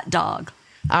a hot dog.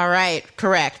 All right,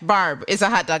 correct. Barb, is a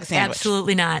hot dog a sandwich?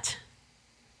 Absolutely not.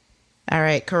 All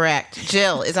right, correct.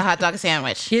 Jill, is a hot dog a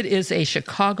sandwich? It is a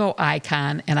Chicago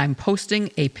icon, and I'm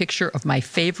posting a picture of my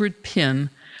favorite pin,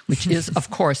 which is, of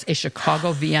course, a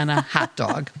Chicago Vienna hot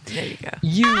dog. There you go.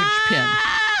 Huge pin.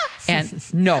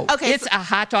 And no, it's a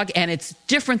hot dog, and it's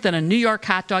different than a New York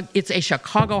hot dog. It's a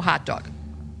Chicago hot dog.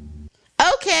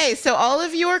 Okay, so all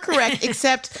of you are correct,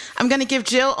 except I'm going to give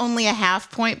Jill only a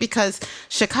half point because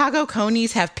Chicago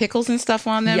conies have pickles and stuff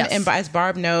on them. Yes. And as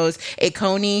Barb knows, a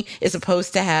coney is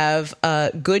supposed to have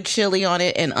good chili on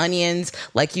it and onions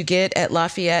like you get at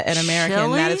Lafayette and American.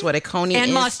 Chili? That is what a coney And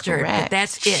is. mustard. Correct.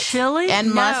 That's it. Chili? And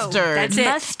No, mustard. That's it.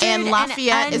 Mustard And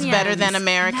Lafayette is better than onions.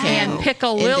 American. And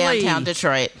Piccalilli. In downtown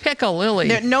Detroit. Piccalilli.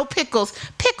 There are no pickles.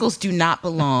 Pickles do not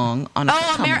belong on a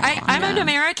I'm an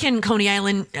American Coney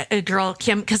Island girl well,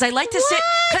 Kim, because I like to sit,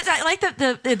 because I like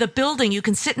the building. You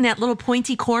can sit in that little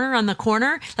pointy corner on the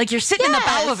corner. Like you're sitting in the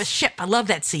bow of a ship. I love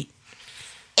that seat.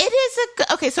 It is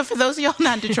okay. So for those of y'all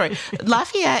not in Detroit,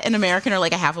 Lafayette and American are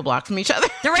like a half a block from each other.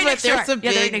 They're right next door. There's a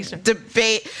big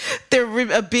debate.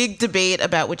 There's a big debate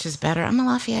about which is better. I'm a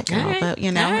Lafayette girl, but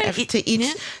to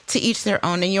each their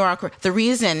own. And you are correct. The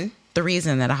reason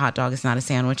that a hot dog is not a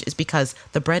sandwich is because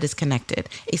the bread is connected.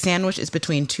 A sandwich is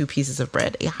between two pieces of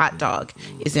bread. A hot dog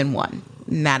is in one.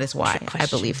 And that is why I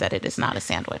believe that it is not a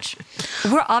sandwich.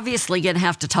 We're obviously going to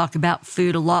have to talk about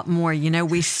food a lot more. You know,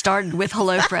 we started with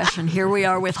HelloFresh, and here we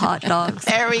are with hot dogs.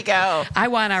 There we go. I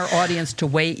want our audience to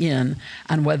weigh in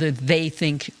on whether they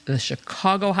think the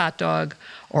Chicago hot dog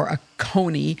or a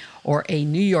Coney or a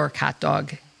New York hot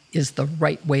dog is the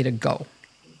right way to go.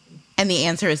 And the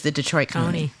answer is the Detroit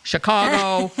Coney.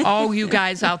 Chicago. Oh, you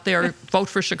guys out there, vote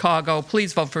for Chicago.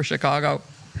 Please vote for Chicago.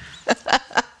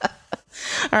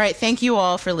 All right. Thank you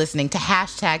all for listening to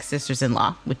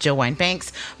 #Sisters-in-Law with Jill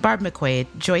Wine-Banks, Barb McQuaid,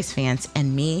 Joyce Vance,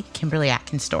 and me, Kimberly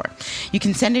Atkins-Storr. You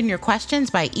can send in your questions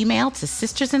by email to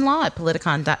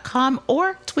sistersinlaw@politicon.com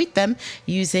or tweet them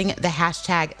using the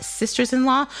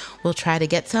 #Sisters-in-Law. We'll try to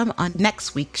get some on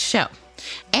next week's show.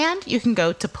 And you can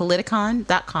go to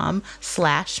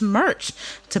politicon.com/merch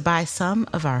to buy some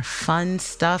of our fun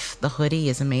stuff. The hoodie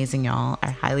is amazing, y'all.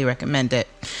 I highly recommend it.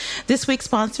 This week's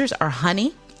sponsors are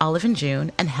Honey, Olive &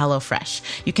 June, and HelloFresh.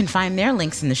 You can find their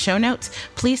links in the show notes.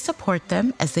 Please support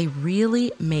them as they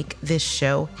really make this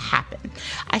show happen.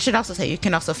 I should also say you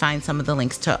can also find some of the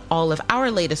links to all of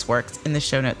our latest works in the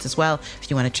show notes as well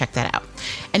if you want to check that out.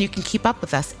 And you can keep up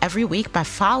with us every week by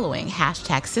following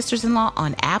 #Sisters-in-Law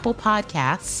on Apple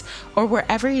Podcasts or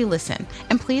wherever you listen.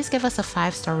 And please give us a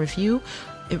 5-star review.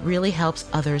 It really helps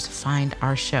others find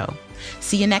our show.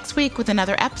 See you next week with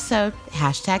another episode.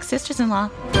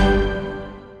 #Sisters-in-Law.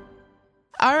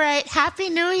 All right. Happy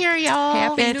New Year, y'all.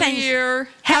 Happy New Year.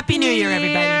 Happy New Year,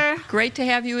 everybody. Great to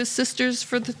have you as sisters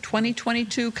for the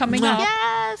 2022 coming up.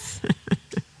 Yes.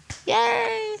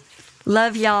 Yay.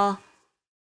 Love y'all.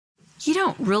 You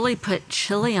don't really put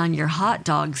chili on your hot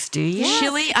dogs, do you? Yes.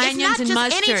 Chili, onions, and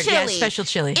mustard. Any chili. Yeah, special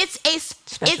chili. It's a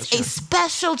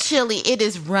special chili. It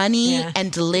is runny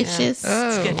and delicious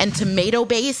and tomato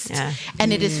based,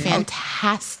 and it is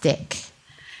fantastic.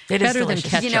 It is better delicious.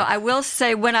 than ketchup. You know, I will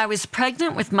say when I was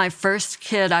pregnant with my first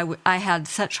kid, I had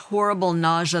such horrible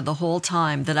nausea the whole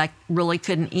time that I really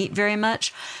couldn't eat very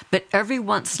much. But every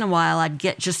once in a while, I'd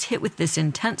get just hit with this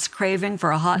intense craving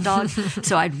for a hot dog.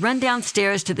 So I'd run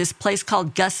downstairs to this place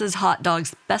called Gus's Hot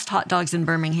Dogs, best hot dogs in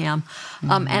Birmingham.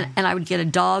 And I would get a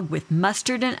dog with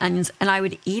mustard and onions, and I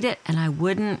would eat it, and I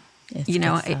wouldn't,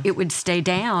 it would stay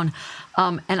down.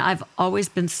 And I've always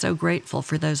been so grateful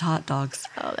for those hot dogs.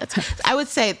 Oh, I would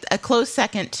say a close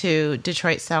second to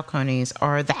Detroit style Conies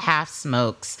are the half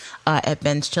smokes at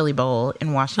Ben's Chili Bowl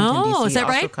in Washington, D.C. Oh, is that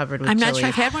right? Also covered with I'm chili. not sure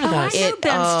I've had one of those. I know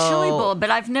Ben's Chili Bowl, but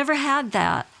I've never had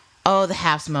that. Oh, the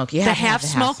half smoke. Yeah, the half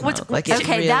smoke. What's like it's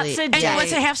okay? Really, That's a day. And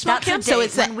what's a half smoke? That's a So day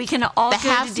it's when we can all the go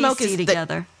half to smoke DC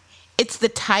together. It's the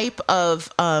type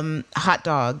of hot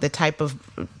dog, the type of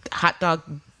hot dog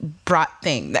brat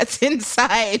thing that's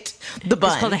inside the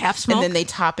bun. It's called a half smoke? And then they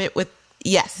top it with,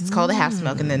 it's called a half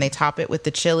smoke. And then they top it with the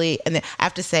chili. And then I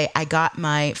have to say, I got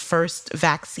my first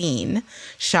vaccine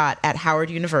shot at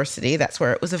Howard University. That's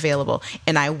where it was available.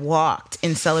 And I walked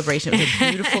in celebration. It was a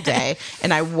beautiful day.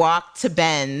 And I walked to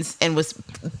Ben's and was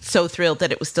so thrilled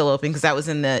that it was still open because that was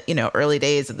in the, early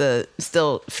days of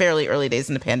still fairly early days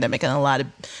in the pandemic. And a lot of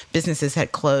businesses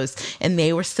had closed. And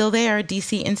they were still there, a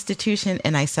DC institution.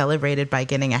 And I celebrated by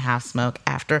getting a half smoke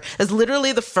after. It was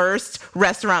literally the first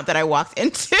restaurant that I walked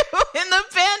into in the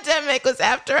pandemic was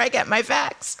after I get my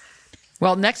vax.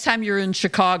 Well, next time you're in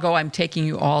Chicago, I'm taking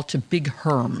you all to Big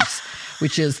Herms,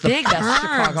 which is the Big best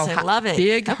Herms. Chicago I love it.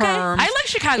 Big Herms. I like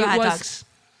Chicago hot dogs.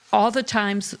 All the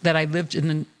times that I lived in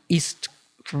the East,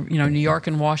 New York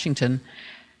and Washington,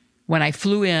 when I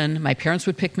flew in, my parents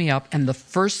would pick me up, and the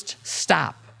first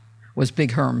stop was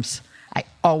Big Herms. I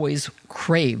always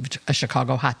craved a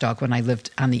Chicago hot dog when I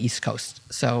lived on the East Coast.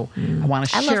 So I want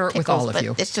to share it with all of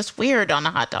you. It's just weird on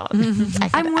a hot dog.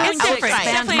 I'm willing to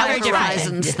expand my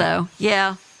horizons, though.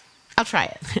 Yeah. I'll try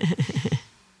it.